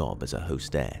new job as a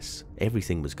hostess,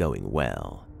 everything was going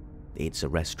well. It's a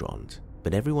restaurant,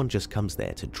 but everyone just comes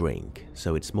there to drink,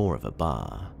 so it's more of a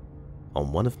bar.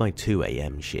 On one of my 2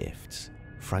 AM shifts,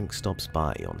 Frank stops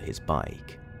by on his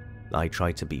bike. I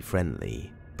tried to be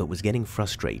friendly, but was getting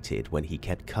frustrated when he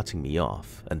kept cutting me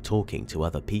off and talking to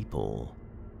other people.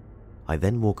 I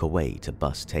then walk away to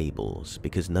bus tables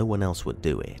because no one else would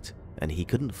do it, and he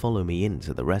couldn't follow me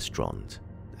into the restaurant.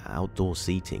 Outdoor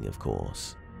seating, of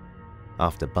course.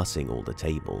 After bussing all the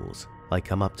tables, I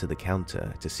come up to the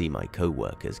counter to see my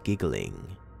co-workers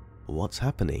giggling. "What's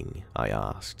happening?" I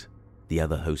asked. The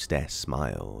other hostess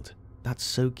smiled. "That's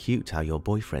so cute how your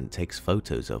boyfriend takes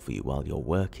photos of you while you're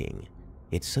working.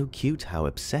 It's so cute how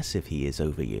obsessive he is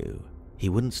over you. He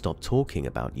wouldn't stop talking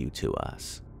about you to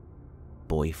us."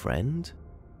 Boyfriend?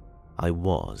 I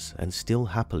was and still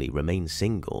happily remain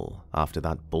single after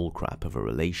that bullcrap of a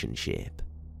relationship.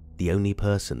 The only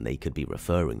person they could be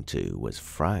referring to was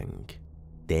Frank.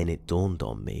 Then it dawned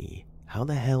on me, how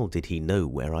the hell did he know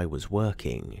where I was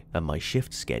working and my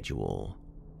shift schedule?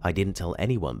 I didn't tell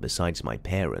anyone besides my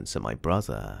parents and my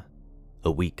brother.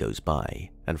 A week goes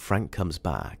by and Frank comes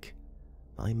back.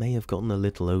 I may have gotten a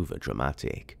little over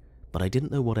dramatic, but I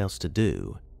didn't know what else to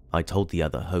do. I told the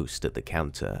other host at the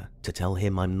counter to tell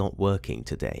him I'm not working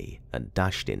today and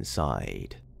dashed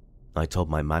inside. I told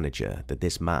my manager that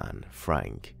this man,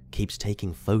 Frank, keeps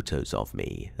taking photos of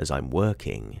me as I'm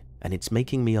working and it's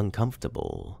making me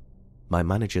uncomfortable. My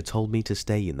manager told me to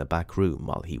stay in the back room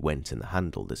while he went and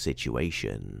handled the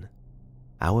situation.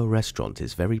 Our restaurant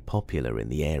is very popular in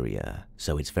the area,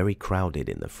 so it's very crowded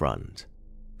in the front.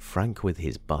 Frank with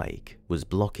his bike was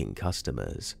blocking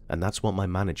customers, and that's what my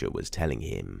manager was telling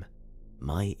him.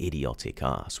 My idiotic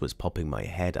ass was popping my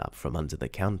head up from under the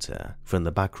counter from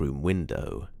the backroom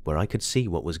window where I could see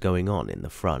what was going on in the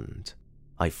front.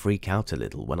 I freak out a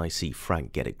little when I see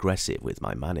Frank get aggressive with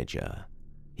my manager.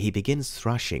 He begins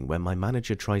thrashing when my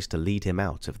manager tries to lead him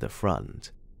out of the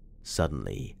front.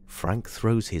 Suddenly, Frank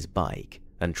throws his bike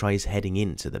and tries heading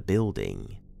into the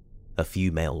building. A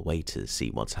few male waiters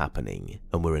see what's happening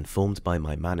and were informed by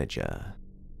my manager.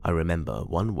 I remember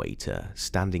one waiter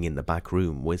standing in the back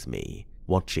room with me,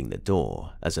 watching the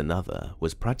door as another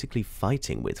was practically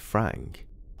fighting with Frank.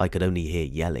 I could only hear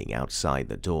yelling outside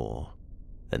the door.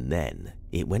 And then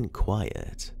it went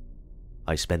quiet.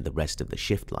 I spent the rest of the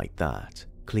shift like that,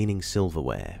 cleaning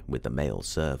silverware with the male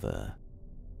server.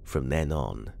 From then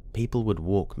on, people would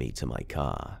walk me to my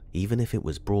car, even if it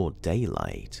was broad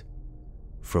daylight.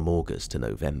 From August to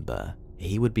November,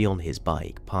 he would be on his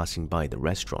bike passing by the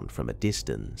restaurant from a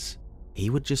distance. He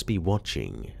would just be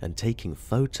watching and taking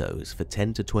photos for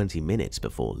 10 to 20 minutes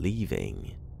before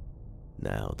leaving.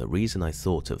 Now, the reason I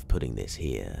thought of putting this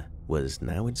here was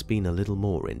now it's been a little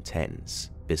more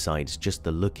intense, besides just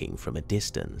the looking from a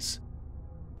distance.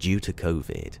 Due to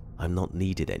COVID, I'm not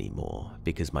needed anymore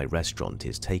because my restaurant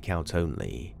is takeout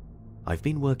only. I've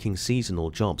been working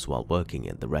seasonal jobs while working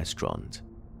at the restaurant,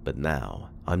 but now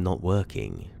I'm not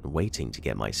working and waiting to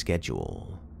get my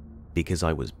schedule. Because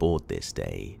I was bored this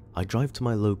day, I drive to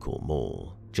my local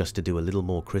mall just to do a little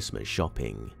more Christmas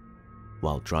shopping.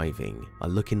 While driving, I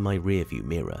look in my rearview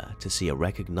mirror to see a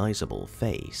recognizable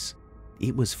face.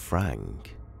 It was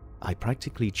Frank. I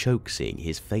practically choke seeing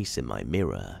his face in my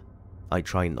mirror. I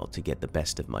try not to get the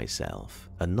best of myself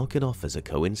and knock it off as a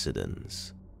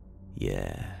coincidence.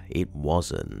 Yeah, it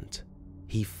wasn't.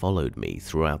 He followed me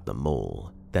throughout the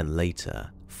mall, then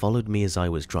later followed me as I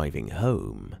was driving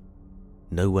home.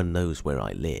 No one knows where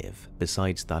I live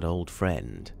besides that old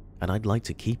friend, and I'd like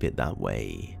to keep it that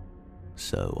way.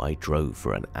 So I drove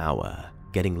for an hour,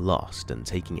 getting lost and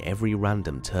taking every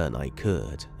random turn I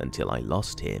could until I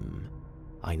lost him.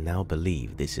 I now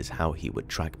believe this is how he would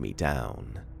track me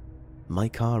down. My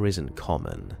car isn't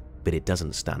common, but it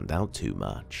doesn't stand out too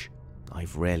much.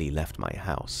 I've rarely left my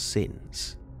house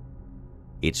since.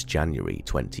 It's January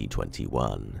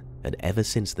 2021, and ever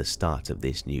since the start of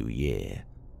this new year,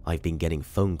 I've been getting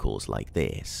phone calls like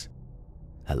this.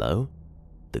 Hello?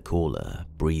 The caller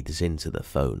breathes into the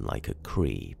phone like a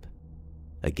creep.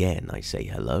 Again I say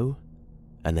hello,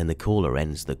 and then the caller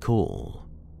ends the call.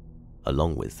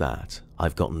 Along with that,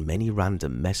 I've gotten many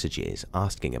random messages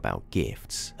asking about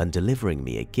gifts and delivering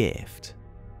me a gift.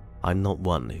 I'm not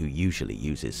one who usually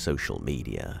uses social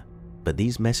media, but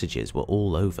these messages were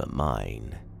all over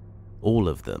mine. All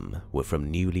of them were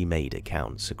from newly made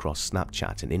accounts across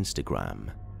Snapchat and Instagram.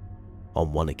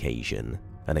 On one occasion,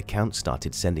 an account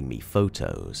started sending me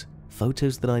photos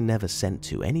that I never sent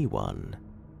to anyone.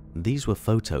 These were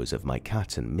photos of my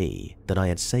cat and me that I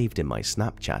had saved in my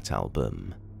Snapchat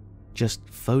album. Just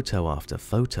photo after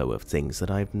photo of things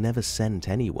that I've never sent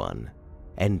anyone,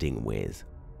 ending with,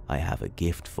 "I have a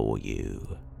gift for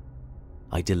you."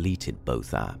 I deleted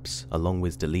both apps, along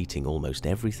with deleting almost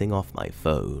everything off my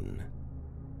phone.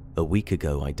 A week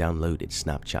ago I downloaded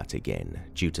Snapchat again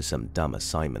due to some dumb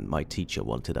assignment my teacher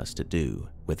wanted us to do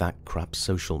with that crap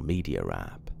social media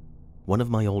app. One of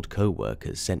my old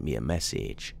co-workers sent me a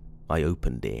message. I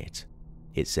opened it.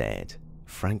 It said,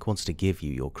 "Frank wants to give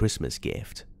you your Christmas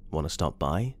gift. Want to stop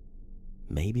by?"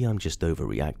 Maybe I'm just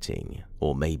overreacting,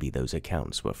 or maybe those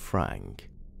accounts were Frank.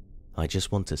 I just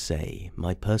want to say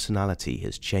my personality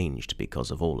has changed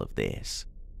because of all of this.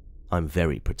 I'm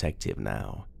very protective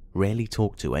now, rarely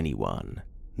talk to anyone,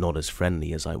 not as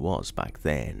friendly as I was back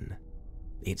then.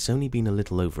 It's only been a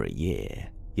little over a year,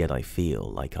 yet I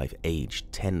feel like I've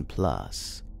aged 10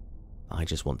 plus. I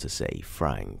just want to say,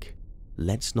 Frank,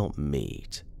 let's not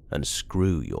meet, and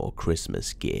screw your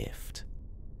Christmas gift.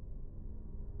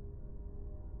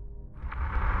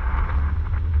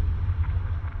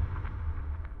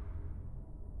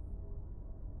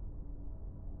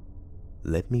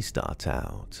 Let me start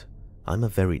out. I'm a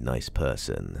very nice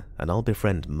person, and I'll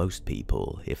befriend most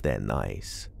people if they're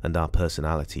nice, and our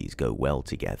personalities go well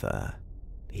together.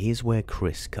 Here's where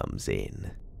Chris comes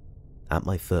in. At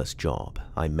my first job,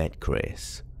 I met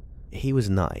Chris. He was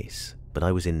nice, but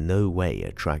I was in no way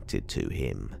attracted to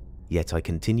him. Yet I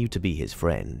continued to be his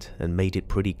friend and made it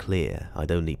pretty clear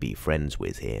I'd only be friends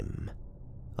with him.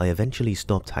 I eventually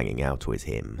stopped hanging out with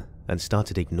him and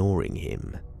started ignoring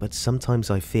him, but sometimes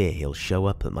I fear he'll show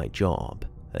up at my job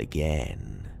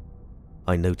again.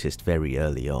 I noticed very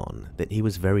early on that he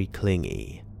was very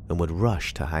clingy and would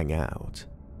rush to hang out.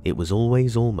 It was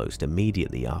always almost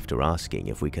immediately after asking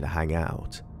if we could hang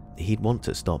out, he'd want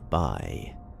to stop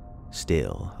by.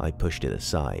 Still, I pushed it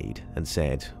aside and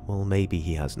said, well, maybe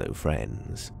he has no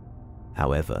friends.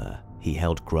 However, he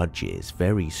held grudges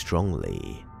very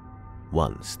strongly.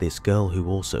 Once, this girl who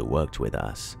also worked with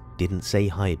us didn't say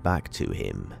hi back to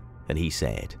him, and he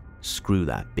said, "Screw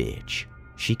that bitch,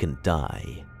 she can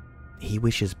die." He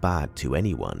wishes bad to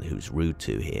anyone who's rude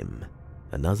to him.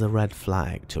 Another red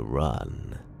flag to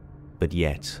run. But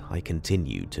yet, I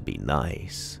continued to be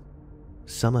nice.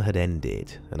 Summer had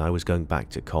ended and I was going back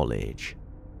to college.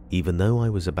 Even though I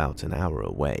was about an hour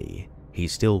away, he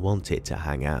still wanted to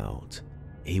hang out.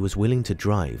 He was willing to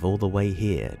drive all the way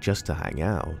here just to hang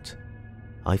out.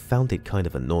 I found it kind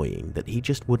of annoying that he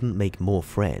just wouldn't make more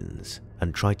friends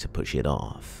and tried to push it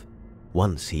off.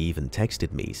 Once he even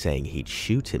texted me saying he'd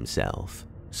shoot himself,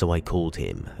 so I called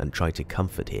him and tried to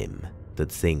comfort him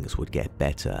that things would get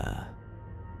better.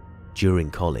 During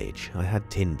college, I had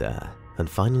Tinder and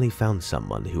finally found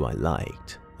someone who I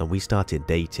liked, and we started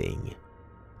dating.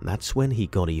 That's when he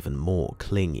got even more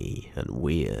clingy and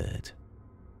weird.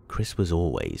 Chris was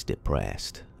always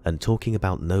depressed and talking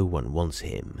about no one wants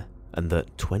him, and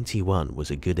that 21 was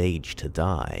a good age to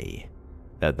die.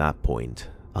 At that point,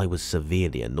 I was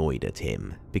severely annoyed at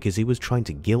him because he was trying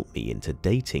to guilt me into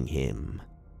dating him.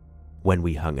 When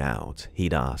we hung out,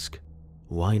 he'd ask,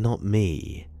 "Why not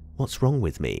me? What's wrong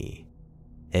with me?"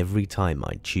 Every time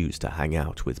I'd choose to hang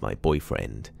out with my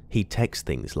boyfriend, he'd text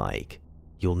things like,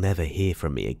 "You'll never hear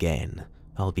from me again,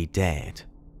 I'll be dead."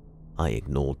 I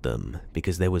ignored them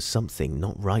because there was something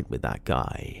not right with that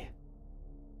guy.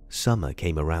 Summer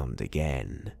came around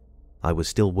again. I was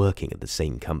still working at the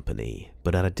same company,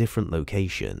 but at a different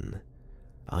location.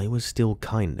 I was still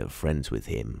kind of friends with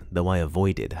him, though I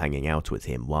avoided hanging out with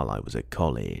him while I was at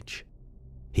college.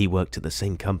 He worked at the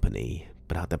same company,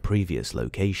 but at the previous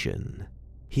location.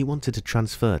 He wanted to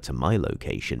transfer to my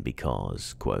location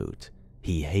because, quote,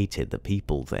 he hated the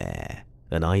people there,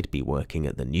 and I'd be working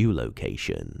at the new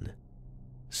location.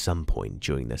 Some point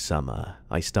during the summer,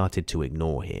 I started to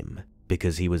ignore him,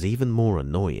 because he was even more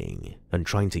annoying and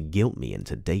trying to guilt me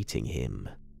into dating him.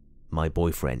 My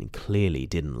boyfriend clearly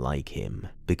didn't like him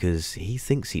because he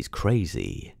thinks he's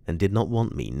crazy and did not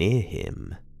want me near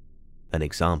him. An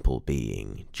example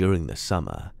being, during the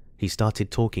summer, he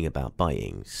started talking about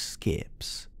buying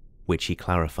skips, which he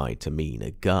clarified to mean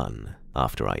a gun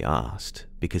after I asked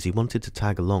because he wanted to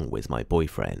tag along with my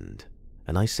boyfriend,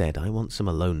 and I said I want some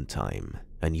alone time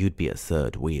and you'd be a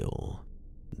third wheel.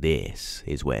 This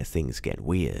is where things get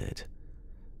weird.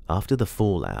 After the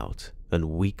fallout and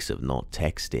weeks of not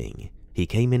texting, he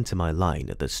came into my line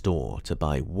at the store to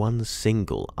buy one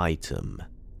single item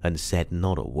and said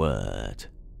not a word.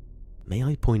 May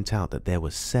I point out that there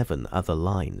were 7 other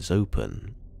lines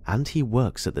open, and he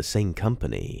works at the same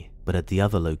company, but at the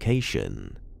other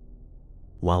location.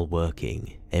 While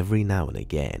working, every now and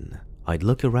again, I'd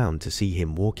look around to see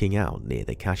him walking out near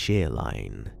the cashier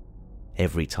line.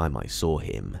 Every time I saw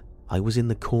him, I was in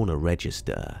the corner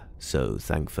register, so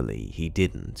thankfully he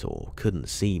didn't or couldn't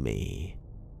see me.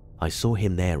 I saw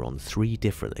him there on 3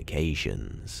 different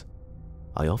occasions.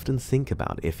 I often think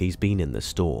about if he's been in the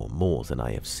store more than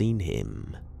I have seen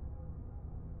him.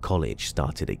 College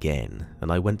started again,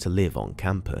 and I went to live on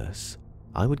campus.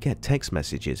 I would get text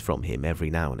messages from him every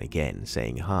now and again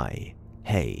saying hi,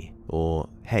 hey, or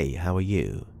hey, how are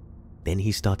you? Then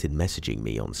he started messaging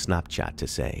me on Snapchat to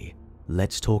say,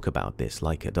 let's talk about this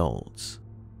like adults.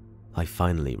 I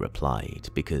finally replied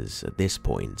because at this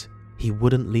point, he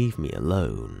wouldn't leave me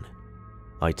alone.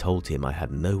 I told him I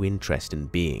had no interest in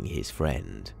being his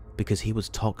friend because he was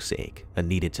toxic and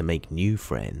needed to make new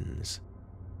friends.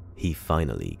 He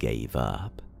finally gave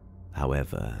up.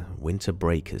 However, winter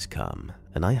break has come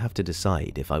and I have to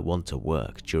decide if I want to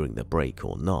work during the break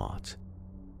or not.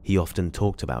 He often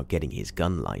talked about getting his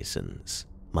gun license.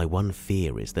 My one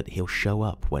fear is that he'll show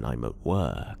up when I'm at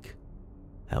work.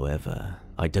 However,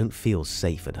 I don't feel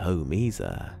safe at home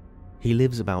either. He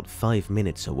lives about 5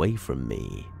 minutes away from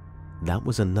me. That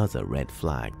was another red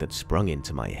flag that sprung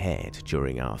into my head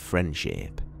during our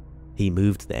friendship. He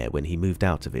moved there when he moved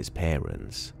out of his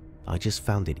parents. I just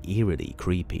found it eerily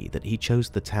creepy that he chose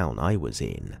the town I was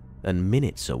in, and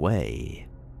minutes away.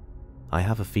 I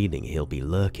have a feeling he'll be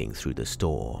lurking through the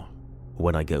store.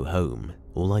 When I go home,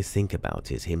 all I think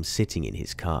about is him sitting in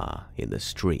his car in the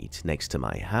street next to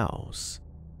my house.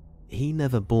 He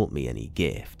never bought me any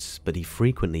gifts, but he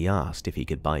frequently asked if he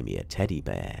could buy me a teddy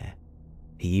bear.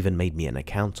 He even made me an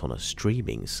account on a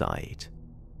streaming site.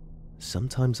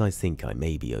 Sometimes I think I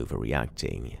may be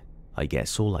overreacting. I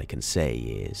guess all I can say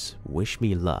is, wish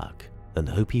me luck and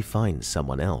hope he finds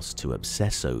someone else to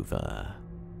obsess over.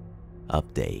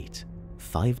 Update.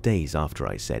 5 days after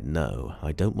I said no,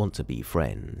 I don't want to be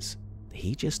friends,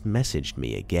 he just messaged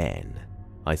me again.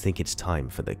 I think it's time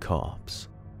for the cops.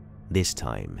 This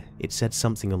time, it said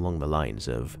something along the lines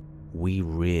of, we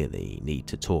really need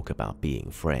to talk about being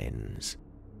friends.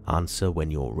 Answer when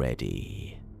you're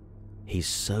ready. He's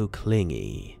so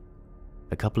clingy.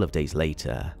 A couple of days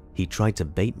later, he tried to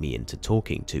bait me into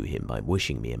talking to him by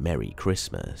wishing me a Merry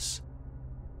Christmas.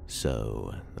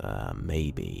 So,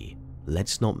 maybe,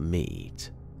 let's not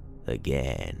meet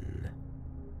again.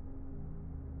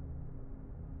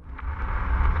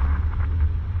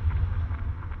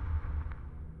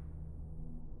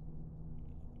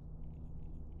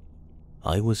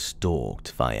 I was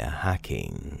stalked via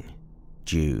hacking.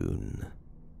 June.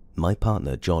 My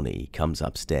partner Johnny comes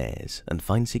upstairs and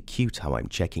finds it cute how I'm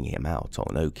checking him out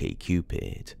on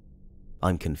OkCupid.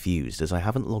 I'm confused as I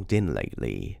haven't logged in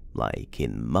lately, like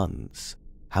in months.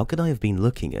 How could I have been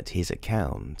looking at his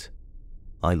account?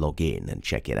 I log in and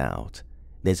check it out.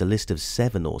 There's a list of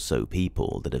 7 or so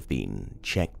people that have been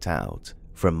checked out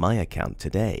from my account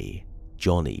today,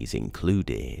 Johnny's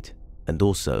included, and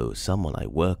also someone I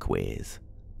work with.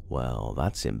 Well,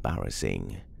 that's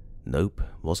embarrassing. Nope,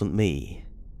 wasn't me.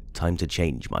 Time to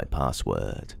change my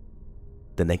password.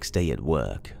 The next day at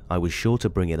work, I was sure to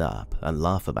bring it up and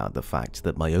laugh about the fact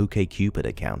that my OkCupid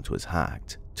account was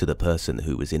hacked to the person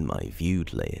who was in my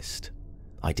viewed list.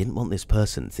 I didn't want this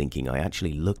person thinking I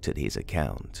actually looked at his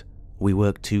account. We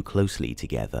work too closely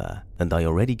together, and I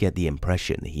already get the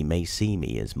impression he may see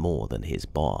me as more than his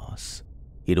boss.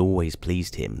 It always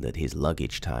pleased him that his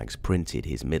luggage tags printed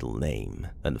his middle name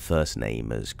and first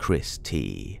name as Chris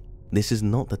T. This is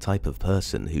not the type of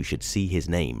person who should see his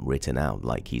name written out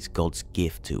like he's God's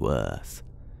gift to Earth.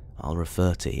 I'll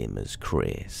refer to him as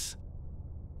Chris.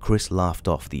 Chris laughed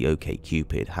off the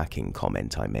OkCupid hacking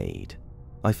comment I made.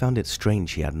 I found it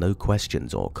strange he had no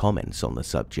questions or comments on the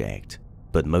subject,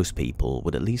 but most people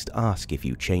would at least ask if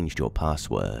you changed your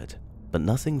password, but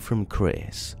nothing from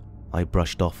Chris. I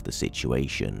brushed off the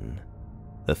situation.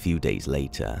 A few days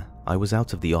later, I was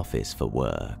out of the office for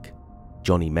work.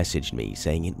 Johnny messaged me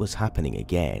saying it was happening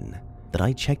again, that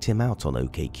I checked him out on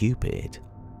OkCupid.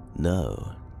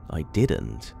 No, I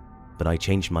didn't, but I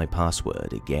changed my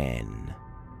password again.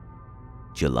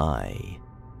 July.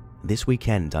 This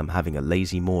weekend I'm having a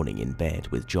lazy morning in bed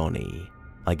with Johnny.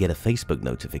 I get a Facebook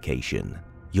notification.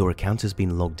 Your account has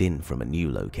been logged in from a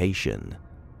new location.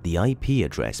 The IP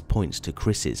address points to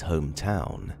Chris's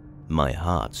hometown. My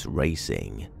heart's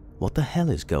racing. What the hell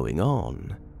is going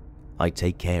on? I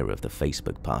take care of the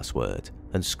Facebook password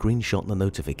and screenshot the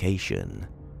notification.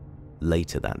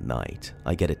 Later that night,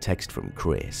 I get a text from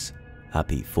Chris.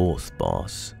 Happy 4th,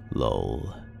 boss,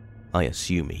 lol. I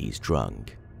assume he's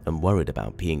drunk and worried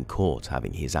about being caught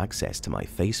having his access to my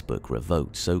Facebook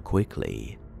revoked so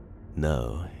quickly.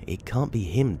 No, it can't be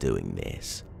him doing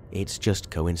this. It's just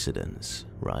coincidence,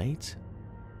 right?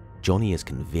 Johnny is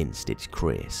convinced it's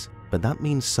Chris, but that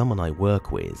means someone I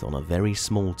work with on a very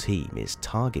small team is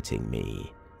targeting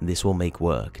me. This will make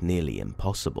work nearly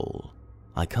impossible.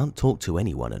 I can't talk to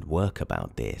anyone at work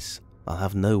about this. I'll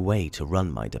have no way to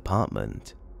run my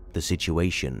department. The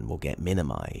situation will get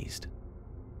minimized.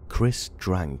 Chris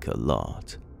drank a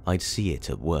lot. I'd see it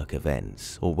at work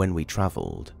events or when we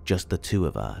travelled, just the two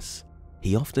of us.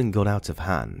 He often got out of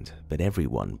hand, but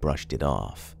everyone brushed it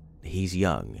off. He's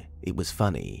young, it was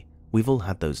funny, we've all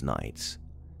had those nights.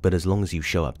 But as long as you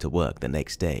show up to work the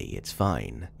next day, it's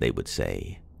fine, they would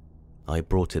say. I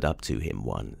brought it up to him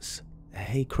once.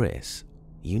 Hey Chris,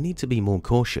 you need to be more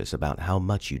cautious about how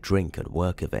much you drink at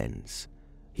work events.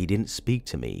 He didn't speak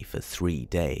to me for 3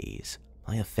 days.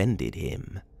 I offended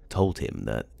him. Told him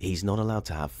that he's not allowed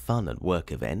to have fun at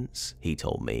work events, he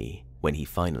told me, when he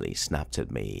finally snapped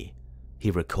at me. He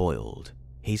recoiled.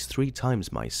 He's 3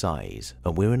 times my size,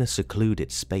 and we're in a secluded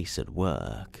space at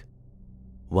work.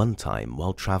 One time,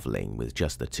 while traveling with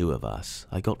just the two of us,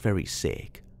 I got very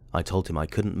sick. I told him I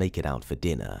couldn't make it out for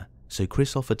dinner, so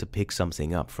Chris offered to pick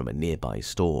something up from a nearby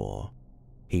store.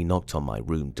 He knocked on my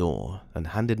room door and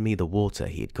handed me the water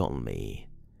he had gotten me.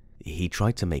 He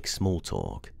tried to make small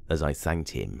talk, as I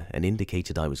thanked him and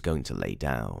indicated I was going to lay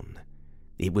down.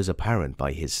 It was apparent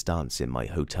by his stance in my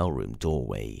hotel room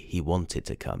doorway he wanted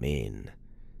to come in.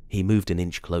 He moved an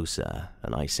inch closer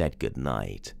and I said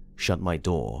goodnight, shut my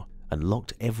door, and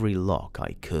locked every lock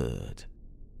I could.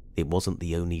 It wasn't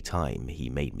the only time he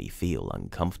made me feel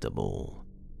uncomfortable.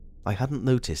 I hadn't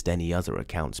noticed any other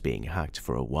accounts being hacked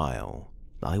for a while.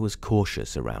 I was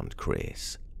cautious around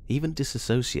Chris, even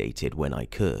disassociated when I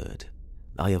could.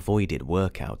 I avoided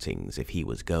work outings if he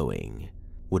was going,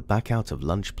 would back out of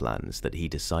lunch plans that he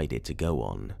decided to go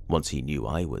on once he knew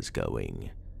I was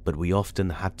going, but we often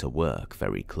had to work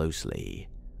very closely.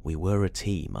 We were a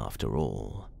team after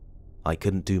all. I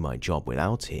couldn't do my job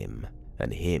without him,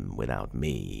 and him without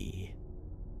me.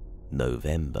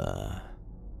 November.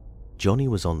 Johnny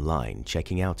was online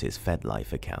checking out his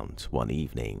FedLife account one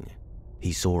evening.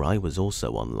 He saw I was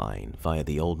also online via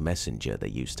the old messenger they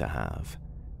used to have.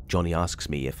 Johnny asks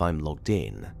me if I'm logged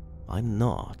in. I'm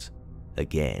not.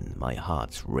 Again, my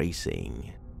heart's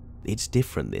racing. It's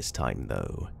different this time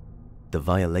though. The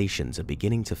violations are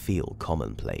beginning to feel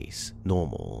commonplace,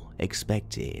 normal,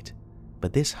 expected.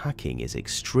 But this hacking is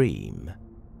extreme.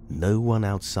 No one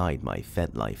outside my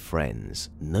FedLife friends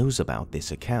knows about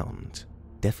this account.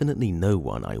 Definitely no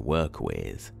one I work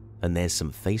with, and there's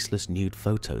some faceless nude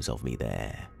photos of me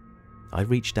there. I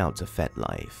reached out to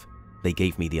FedLife. They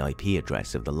gave me the IP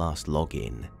address of the last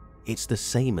login. It's the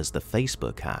same as the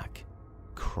Facebook hack.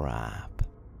 Crap.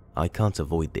 I can't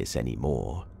avoid this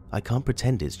anymore. I can't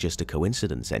pretend it's just a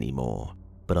coincidence anymore,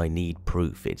 but I need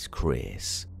proof it's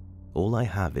Chris. All I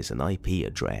have is an IP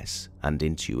address and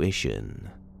intuition.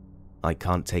 I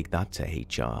can't take that to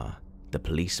HR. The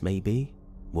police maybe?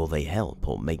 Will they help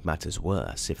or make matters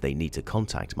worse if they need to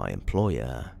contact my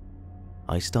employer?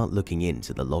 I start looking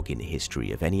into the login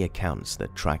history of any accounts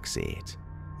that tracks it.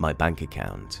 My bank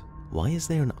account. Why is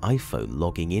there an iPhone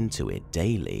logging into it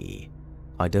daily?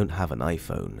 I don't have an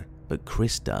iPhone, but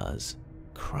Chris does.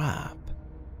 Crap.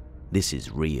 This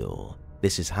is real.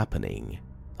 This is happening.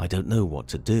 I don't know what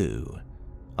to do.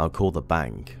 I'll call the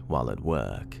bank while at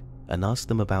work and ask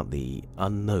them about the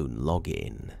unknown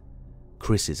login.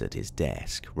 Chris is at his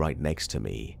desk right next to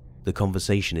me. The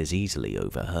conversation is easily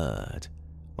overheard.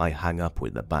 I hang up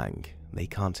with the bank. They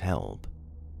can't help.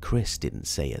 Chris didn't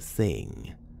say a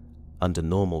thing. Under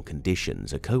normal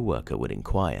conditions, a coworker would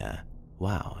inquire,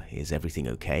 "Wow, is everything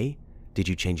okay? Did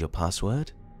you change your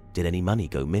password? Did any money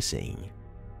go missing?"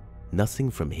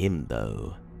 Nothing from him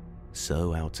though.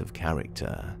 So out of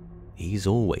character. He's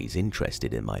always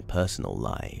interested in my personal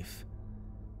life.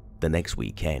 The next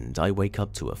weekend, I wake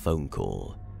up to a phone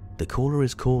call. The caller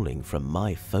is calling from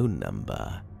my phone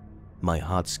number. My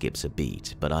heart skips a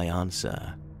beat, but I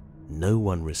answer. No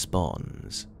one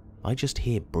responds. I just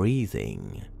hear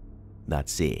breathing.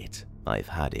 That's it. I've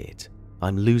had it.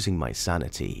 I'm losing my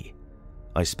sanity.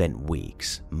 I spent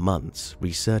weeks, months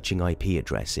researching IP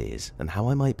addresses and how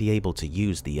I might be able to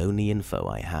use the only info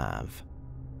I have.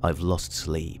 I've lost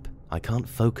sleep. I can't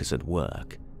focus at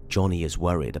work. Johnny is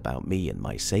worried about me and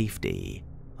my safety.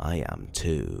 I am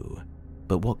too.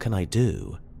 But what can I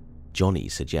do? Johnny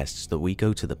suggests that we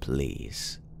go to the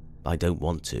police. I don't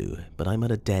want to, but I'm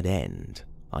at a dead end.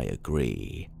 I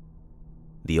agree.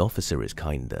 The officer is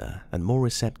kinder and more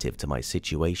receptive to my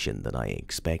situation than I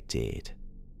expected.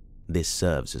 This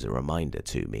serves as a reminder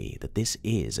to me that this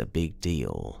is a big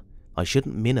deal. I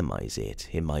shouldn't minimize it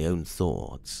in my own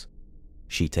thoughts.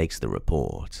 She takes the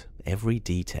report, every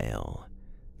detail.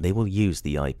 They will use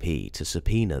the IP to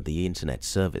subpoena the internet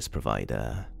service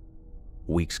provider.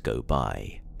 Weeks go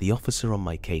by. The officer on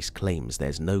my case claims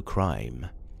there's no crime.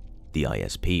 The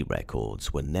ISP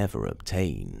records were never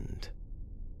obtained.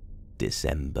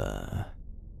 December.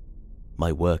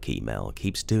 My work email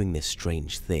keeps doing this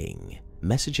strange thing.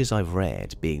 Messages I've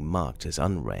read being marked as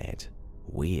unread.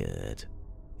 Weird.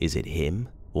 Is it him,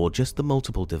 or just the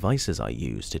multiple devices I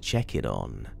use to check it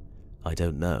on? I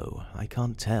don't know, I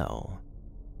can't tell.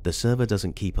 The server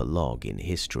doesn't keep a log in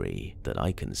history that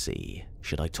I can see.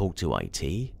 Should I talk to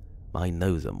IT? I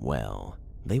know them well.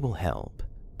 They will help,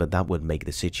 but that would make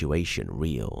the situation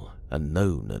real and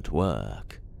known at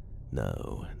work.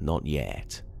 No, not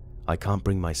yet. I can't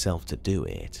bring myself to do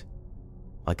it.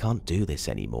 I can't do this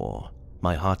anymore.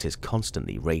 My heart is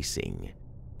constantly racing.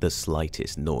 The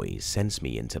slightest noise sends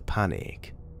me into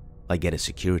panic. I get a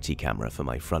security camera for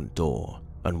my front door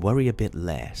and worry a bit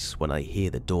less when I hear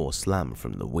the door slam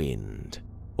from the wind,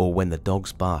 or when the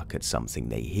dogs bark at something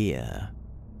they hear.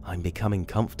 I'm becoming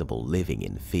comfortable living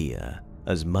in fear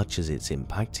as much as it's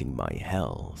impacting my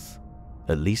health.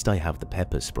 At least I have the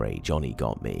pepper spray Johnny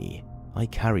got me. I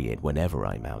carry it whenever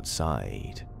I'm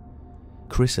outside.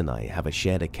 Chris and I have a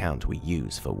shared account we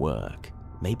use for work.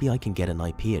 Maybe I can get an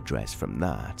IP address from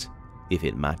that. If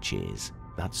it matches,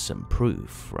 that's some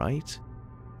proof, right?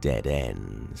 Dead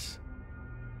ends.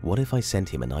 What if I sent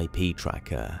him an IP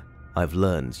tracker? I've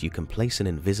learned you can place an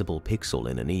invisible pixel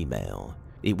in an email.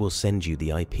 It will send you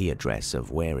the IP address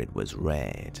of where it was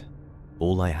read.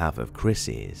 All I have of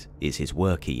Chris's is his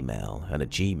work email and a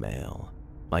Gmail.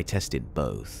 I tested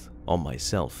both, on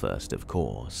myself first of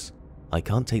course. I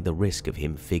can't take the risk of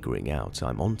him figuring out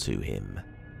I'm onto him.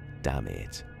 Damn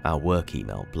it, our work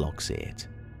email blocks it,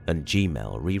 and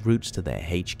Gmail reroutes to their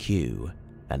HQ,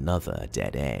 another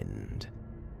dead end.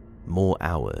 More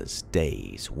hours,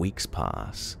 days, weeks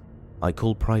pass. I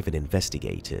call private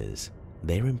investigators.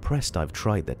 They're impressed I've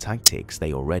tried the tactics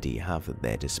they already have at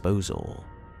their disposal.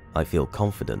 I feel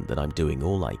confident that I'm doing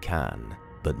all I can,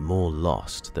 but more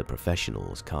lost that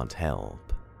professionals can't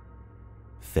help.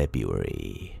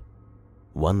 February.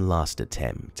 One last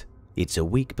attempt. It's a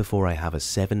week before I have a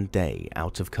 7-day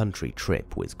out-of-country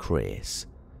trip with Chris.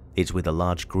 It's with a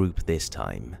large group this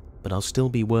time, but I'll still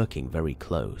be working very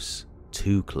close,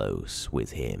 too close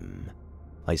with him.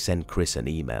 I send Chris an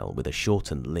email with a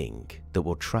shortened link that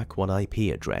will track what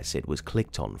IP address it was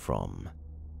clicked on from.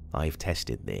 I've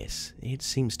tested this, it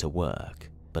seems to work,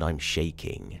 but I'm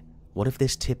shaking. What if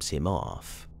this tips him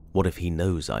off? What if he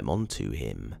knows I'm onto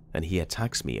him and he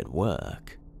attacks me at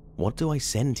work? What do I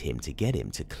send him to get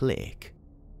him to click?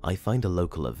 I find a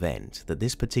local event that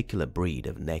this particular breed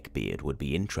of neckbeard would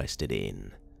be interested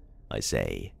in. I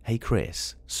say, "Hey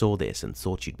Chris, saw this and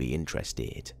thought you'd be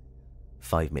interested."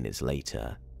 5 minutes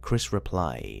later, Chris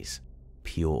replies.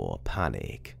 Pure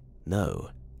panic. No,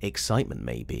 excitement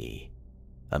maybe.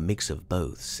 A mix of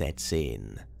both sets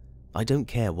in. I don't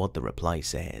care what the reply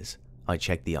says. I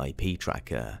check the IP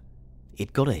tracker.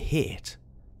 It got a hit.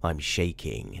 I'm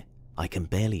shaking. I can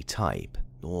barely type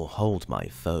or hold my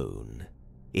phone.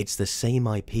 It's the same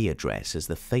IP address as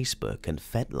the Facebook and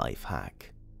FetLife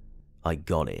hack. I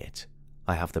got it.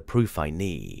 I have the proof I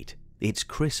need. It's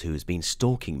Chris who's been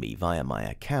stalking me via my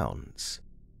accounts.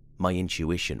 My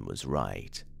intuition was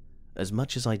right. As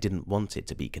much as I didn't want it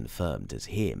to be confirmed as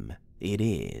him, it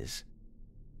is.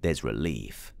 There's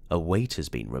relief. A weight has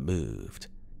been removed.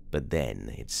 But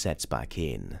then it sets back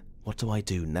in. What do I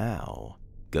do now?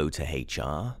 Go to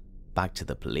HR? Back to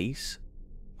the police?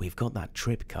 We've got that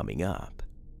trip coming up.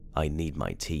 I need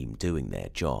my team doing their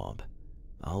job.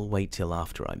 I'll wait till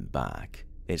after I'm back.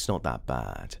 It's not that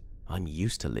bad. I'm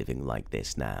used to living like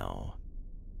this now.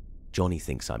 Johnny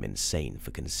thinks I'm insane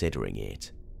for considering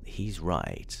it. He's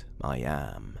right, I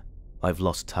am. I've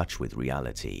lost touch with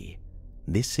reality.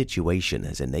 This situation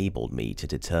has enabled me to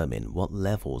determine what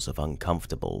levels of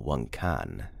uncomfortable one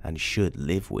can and should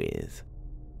live with.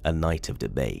 A night of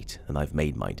debate, and I've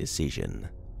made my decision.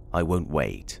 I won't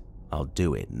wait. I'll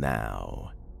do it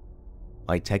now.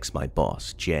 I text my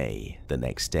boss, Jay, the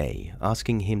next day,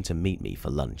 asking him to meet me for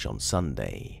lunch on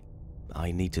Sunday.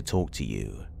 I need to talk to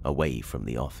you, away from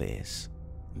the office.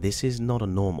 This is not a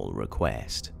normal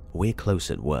request. We're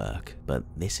close at work, but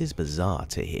this is bizarre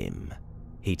to him.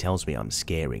 He tells me I'm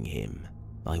scaring him.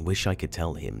 I wish I could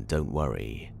tell him don't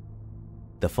worry.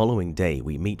 The following day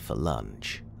we meet for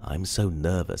lunch. I'm so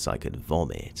nervous I could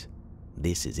vomit.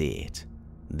 This is it.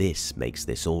 This makes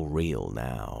this all real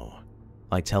now.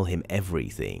 I tell him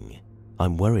everything.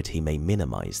 I'm worried he may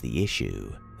minimize the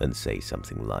issue and say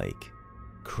something like,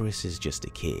 "Chris is just a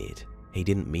kid. He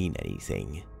didn't mean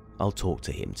anything. I'll talk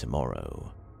to him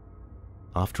tomorrow."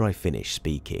 After I finish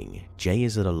speaking, Jay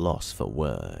is at a loss for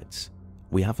words.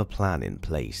 We have a plan in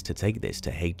place to take this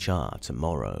to HR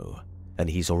tomorrow, and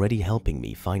he's already helping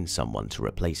me find someone to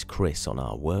replace Chris on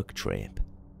our work trip.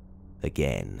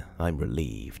 Again, I'm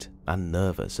relieved and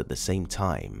nervous at the same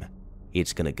time.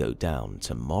 It's gonna go down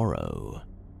tomorrow.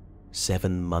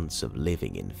 7 months of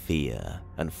living in fear,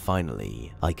 and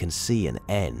finally, I can see an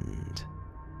end.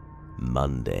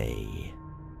 Monday.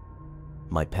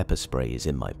 My pepper spray is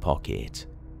in my pocket.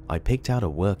 I picked out a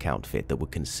work outfit that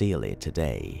would conceal it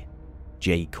today.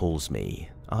 Jay calls me,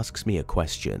 asks me a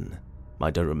question. I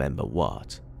don't remember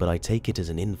what, but I take it as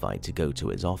an invite to go to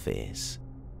his office.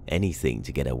 Anything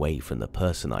to get away from the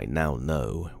person I now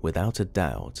know, without a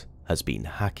doubt, has been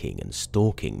hacking and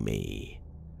stalking me.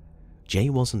 Jay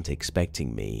wasn't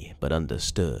expecting me, but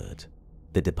understood.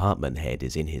 The department head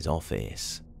is in his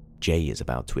office. Jay is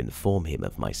about to inform him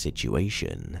of my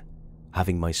situation.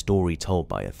 Having my story told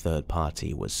by a third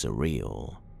party was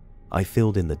surreal. I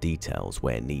filled in the details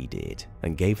where needed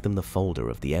and gave them the folder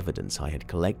of the evidence I had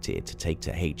collected to take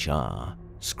to HR,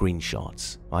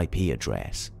 screenshots, IP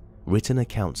address, written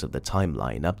accounts of the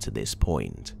timeline up to this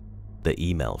point, the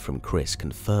email from Chris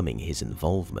confirming his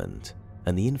involvement,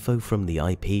 and the info from the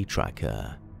IP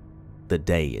tracker. The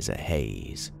day is a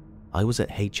haze. I was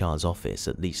at HR's office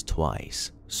at least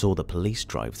twice, saw the police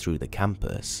drive through the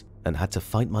campus, and had to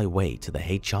fight my way to the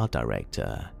HR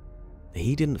director.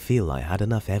 He didn't feel I had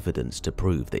enough evidence to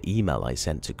prove the email I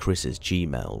sent to Chris's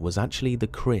Gmail was actually the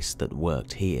Chris that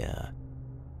worked here.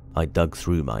 I dug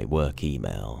through my work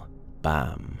email.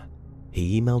 Bam.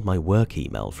 He emailed my work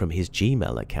email from his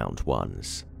Gmail account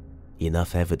once.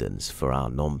 Enough evidence for our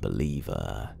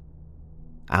non-believer.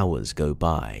 Hours go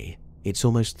by. It's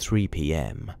almost 3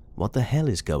 PM. What the hell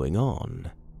is going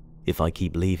on? If I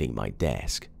keep leaving my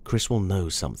desk, Chris will know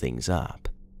something's up.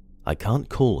 I can't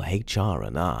call HR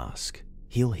and ask.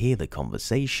 He'll hear the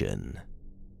conversation.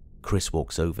 Chris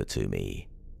walks over to me.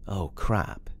 "Oh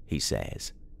crap," he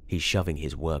says. He's shoving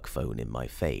his work phone in my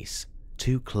face,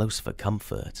 too close for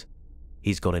comfort.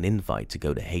 He's got an invite to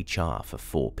go to HR for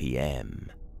 4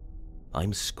 PM.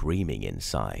 I'm screaming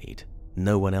inside.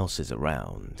 No one else is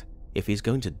around. If he's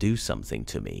going to do something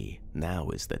to me, now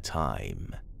is the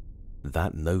time.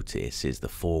 That notice is the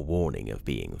forewarning of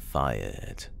being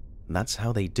fired. That's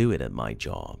how they do it at my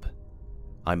job.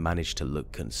 I manage to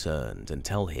look concerned and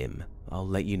tell him, "I'll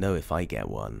let you know if I get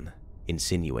one,"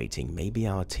 insinuating maybe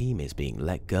our team is being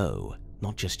let go,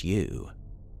 not just you.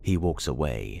 He walks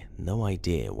away, no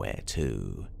idea where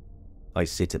to. I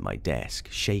sit at my desk,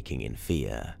 shaking in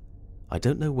fear. I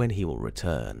don't know when he will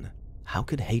return. How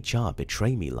could HR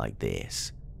betray me like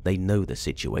this? They know the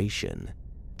situation.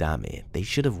 Damn it, they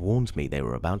should have warned me they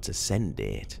were about to send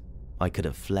it. I could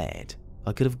have fled.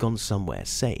 I could have gone somewhere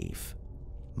safe.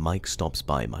 Mike stops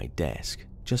by my desk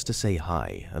just to say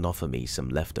hi and offer me some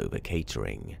leftover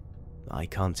catering. I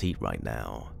can't eat right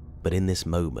now, but in this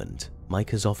moment,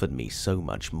 Mike has offered me so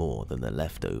much more than the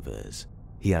leftovers.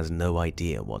 He has no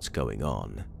idea what's going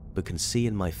on, but can see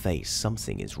in my face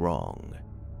something is wrong.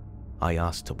 I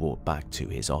ask to walk back to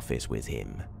his office with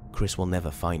him. Chris will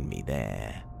never find me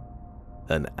there.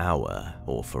 An hour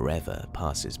or forever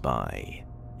passes by.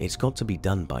 It's got to be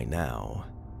done by now.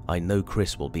 I know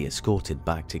Chris will be escorted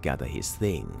back to gather his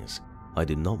things. I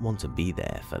do not want to be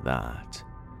there for that.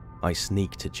 I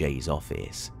sneak to Jay's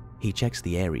office. He checks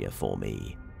the area for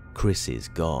me. Chris is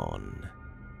gone.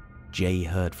 Jay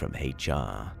heard from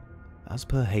HR. As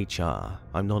per HR,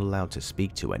 I'm not allowed to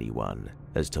speak to anyone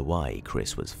as to why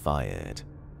Chris was fired.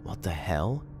 What the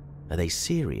hell? Are they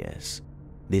serious?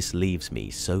 This leaves me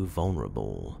so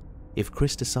vulnerable. If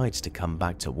Chris decides to come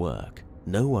back to work,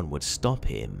 no one would stop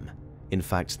him. In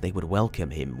fact, they would welcome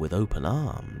him with open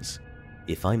arms.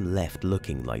 If I'm left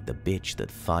looking like the bitch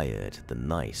that fired the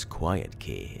nice, quiet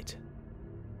kid.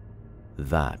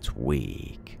 That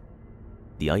week.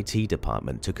 The IT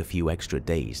department took a few extra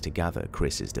days to gather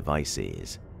Chris's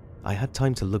devices. I had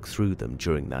time to look through them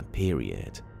during that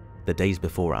period. The days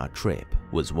before our trip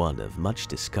was one of much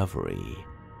discovery.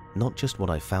 Not just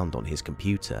what I found on his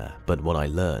computer, but what I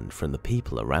learned from the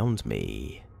people around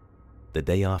me. The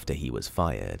day after he was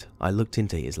fired, I looked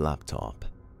into his laptop.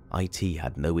 IT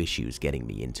had no issues getting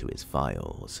me into his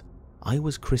files. I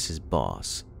was Chris's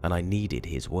boss, and I needed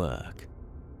his work.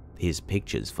 His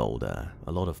pictures folder,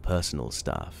 a lot of personal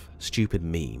stuff, stupid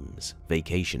memes,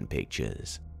 vacation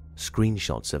pictures,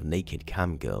 screenshots of naked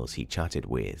cam girls he chatted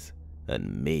with,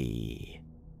 and me.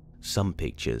 Some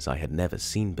pictures I had never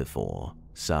seen before,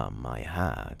 some I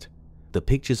had. The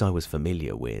pictures I was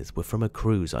familiar with were from a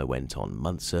cruise I went on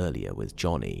months earlier with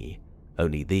Johnny,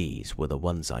 only these were the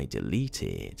ones I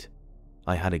deleted.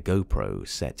 I had a GoPro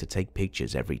set to take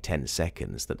pictures every 10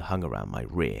 seconds that hung around my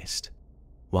wrist.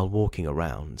 While walking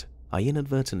around, I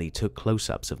inadvertently took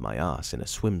close-ups of my ass in a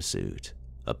swimsuit.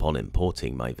 Upon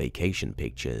importing my vacation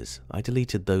pictures, I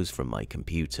deleted those from my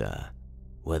computer.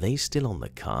 Were they still on the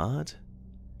card?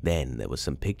 Then there were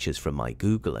some pictures from my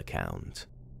Google account.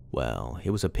 Well,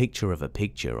 it was a picture of a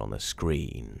picture on a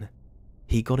screen.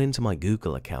 He got into my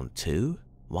Google account too?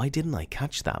 Why didn't I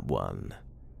catch that one?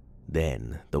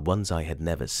 Then, the ones I had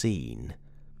never seen.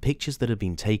 Pictures that had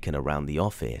been taken around the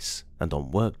office and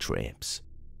on work trips.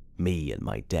 Me at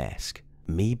my desk,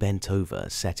 me bent over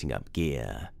setting up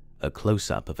gear, a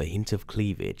close-up of a hint of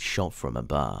cleavage shot from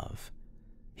above.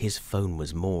 His phone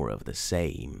was more of the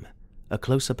same, a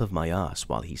close-up of my ass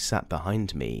while he sat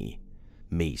behind me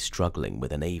struggling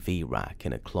with an AV rack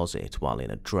in a closet while in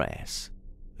a dress,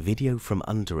 video from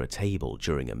under a table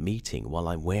during a meeting while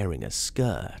I'm wearing a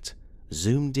skirt,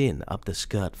 zoomed in up the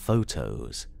skirt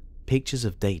photos, pictures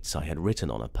of dates I had written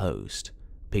on a post,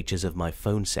 pictures of my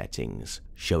phone settings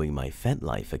showing my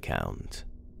FetLife account.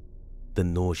 The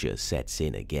nausea sets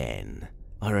in again.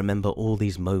 I remember all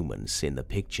these moments in the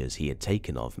pictures he had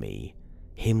taken of me,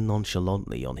 him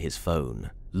nonchalantly on his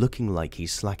phone, looking like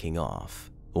he's slacking off,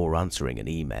 or answering an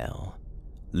email.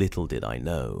 Little did I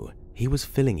know, he was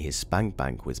filling his spank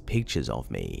bank with pictures of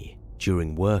me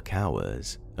during work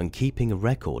hours and keeping a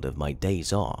record of my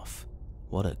days off.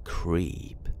 What a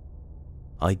creep.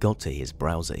 I got to his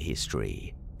browser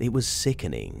history. It was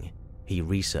sickening. He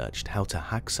researched how to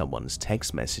hack someone's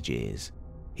text messages.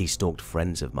 He stalked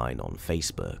friends of mine on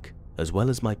Facebook, as well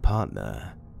as my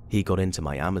partner. He got into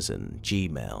my Amazon,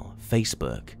 Gmail,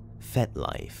 Facebook,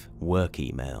 FetLife, work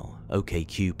email,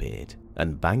 OkCupid,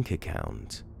 and bank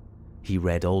account. He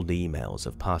read old emails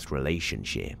of past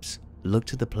relationships,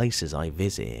 looked at the places I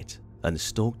visit, and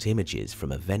stalked images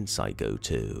from events I go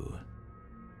to.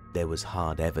 There was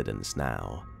hard evidence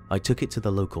now. I took it to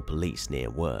the local police near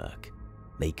work.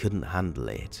 They couldn't handle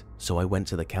it, so I went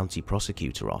to the county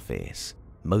prosecutor office.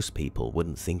 Most people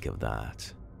wouldn't think of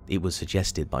that. It was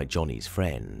suggested by Johnny's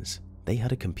friends. They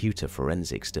had a computer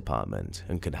forensics department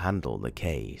and could handle the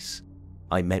case.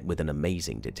 I met with an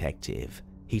amazing detective.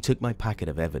 He took my packet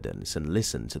of evidence and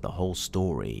listened to the whole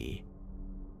story.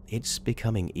 It's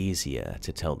becoming easier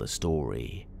to tell the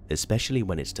story, especially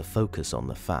when it's to focus on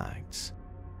the facts.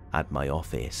 At my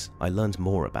office, I learned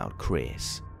more about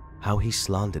Chris, how he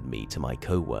slandered me to my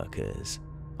co-workers.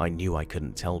 I knew I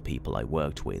couldn't tell people I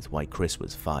worked with why Chris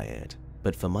was fired,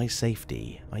 but for my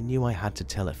safety, I knew I had to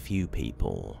tell a few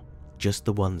people. Just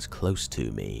the ones close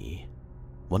to me.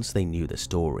 Once they knew the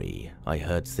story, I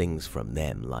heard things from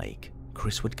them like,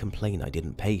 Chris would complain I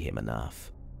didn't pay him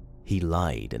enough. He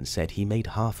lied and said he made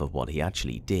half of what he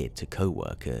actually did to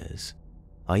co-workers.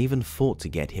 I even fought to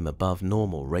get him above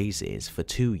normal raises for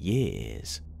 2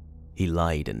 years. He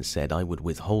lied and said I would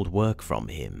withhold work from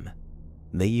him.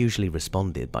 They usually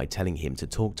responded by telling him to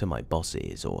talk to my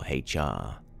bosses or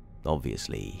HR.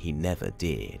 Obviously, he never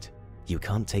did. You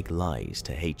can't take lies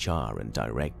to HR and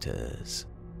directors.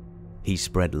 He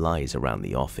spread lies around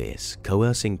the office,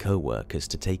 coercing co-workers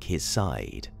to take his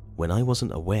side when I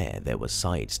wasn't aware there were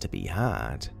sides to be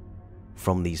had.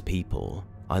 From these people,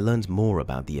 I learned more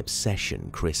about the obsession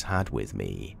Chris had with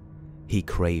me. He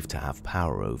craved to have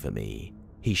power over me.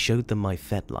 He showed them my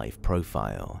FetLife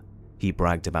profile. He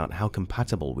bragged about how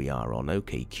compatible we are on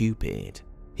OkCupid.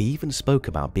 He even spoke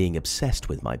about being obsessed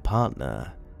with my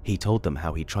partner. He told them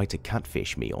how he tried to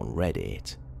catfish me on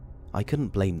Reddit. I couldn't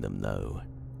blame them though.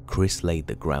 Chris laid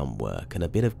the groundwork and a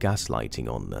bit of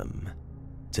gaslighting on them.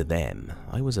 To them,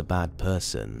 I was a bad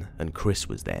person and Chris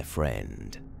was their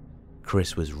friend.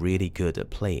 Chris was really good at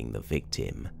playing the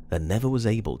victim and never was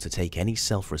able to take any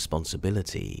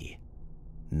self-responsibility.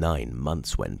 9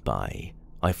 months went by.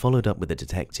 I followed up with the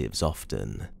detectives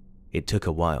often. It took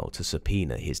a while to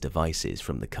subpoena his devices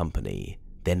from the company,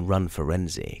 then run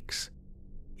forensics.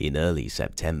 In early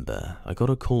September, I got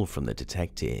a call from the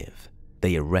detective.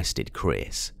 They arrested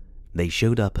Chris. They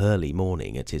showed up early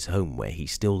morning at his home where he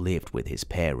still lived with his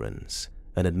parents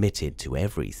and admitted to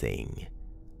everything.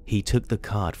 He took the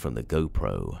card from the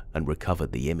GoPro and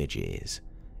recovered the images.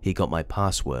 He got my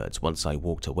passwords once I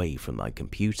walked away from my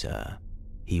computer.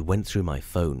 He went through my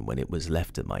phone when it was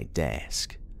left at my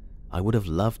desk. I would have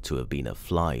loved to have been a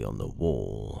fly on the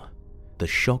wall. The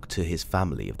shock to his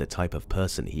family of the type of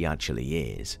person he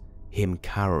actually is, him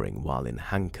cowering while in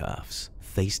handcuffs,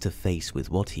 face to face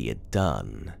with what he had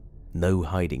done. No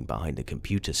hiding behind a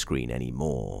computer screen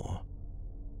anymore.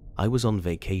 I was on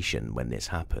vacation when this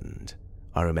happened.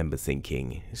 I remember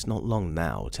thinking, it's not long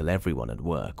now till everyone at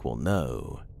work will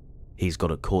know. He's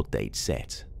got a court date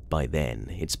set. By then,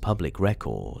 it's public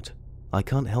record. I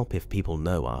can't help if people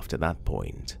know after that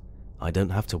point. I don't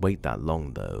have to wait that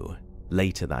long though.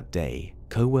 Later that day,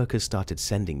 co-workers started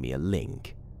sending me a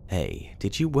link. Hey,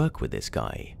 did you work with this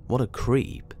guy? What a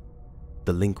creep.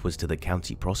 The link was to the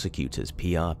county prosecutor's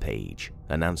PR page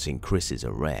announcing Chris's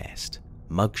arrest,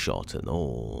 mugshot and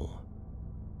all.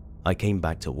 I came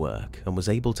back to work and was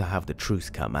able to have the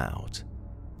truth come out.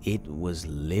 It was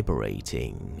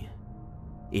liberating.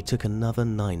 It took another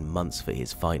 9 months for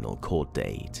his final court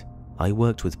date. I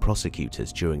worked with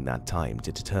prosecutors during that time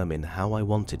to determine how I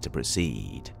wanted to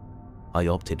proceed. I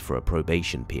opted for a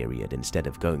probation period instead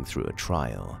of going through a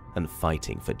trial and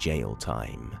fighting for jail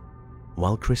time.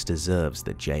 While Chris deserves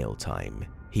the jail time,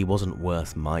 he wasn't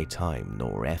worth my time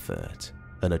nor effort,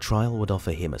 and a trial would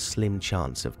offer him a slim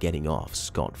chance of getting off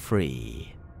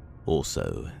scot-free.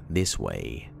 Also, this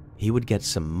way, he would get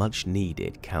some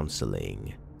much-needed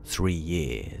counseling. 3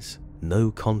 years, no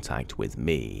contact with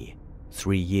me,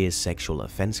 3 years sexual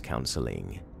offense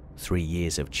counseling, 3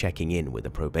 years of checking in with a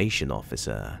probation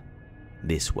officer.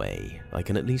 This way, I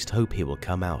can at least hope he will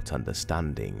come out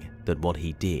understanding that what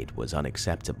he did was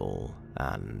unacceptable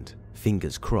and,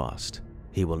 fingers crossed,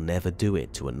 he will never do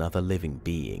it to another living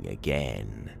being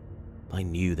again. I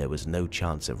knew there was no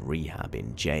chance of rehab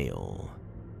in jail.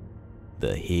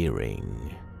 The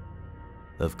hearing.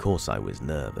 Of course I was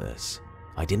nervous.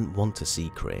 I didn't want to see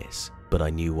Chris, but I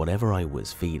knew whatever I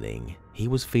was feeling, he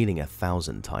was feeling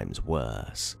 1,000 times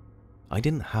worse. I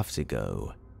didn't have to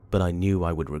go, but I knew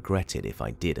I would regret it if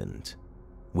I didn't.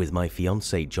 With my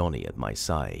fiancé Johnny at my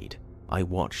side, I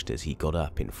watched as he got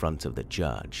up in front of the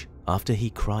judge after he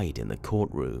cried in the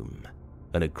courtroom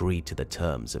and agreed to the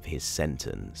terms of his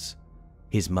sentence.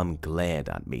 His mum glared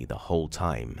at me the whole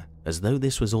time as though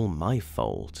this was all my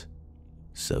fault.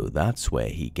 So that's where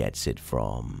he gets it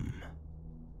from.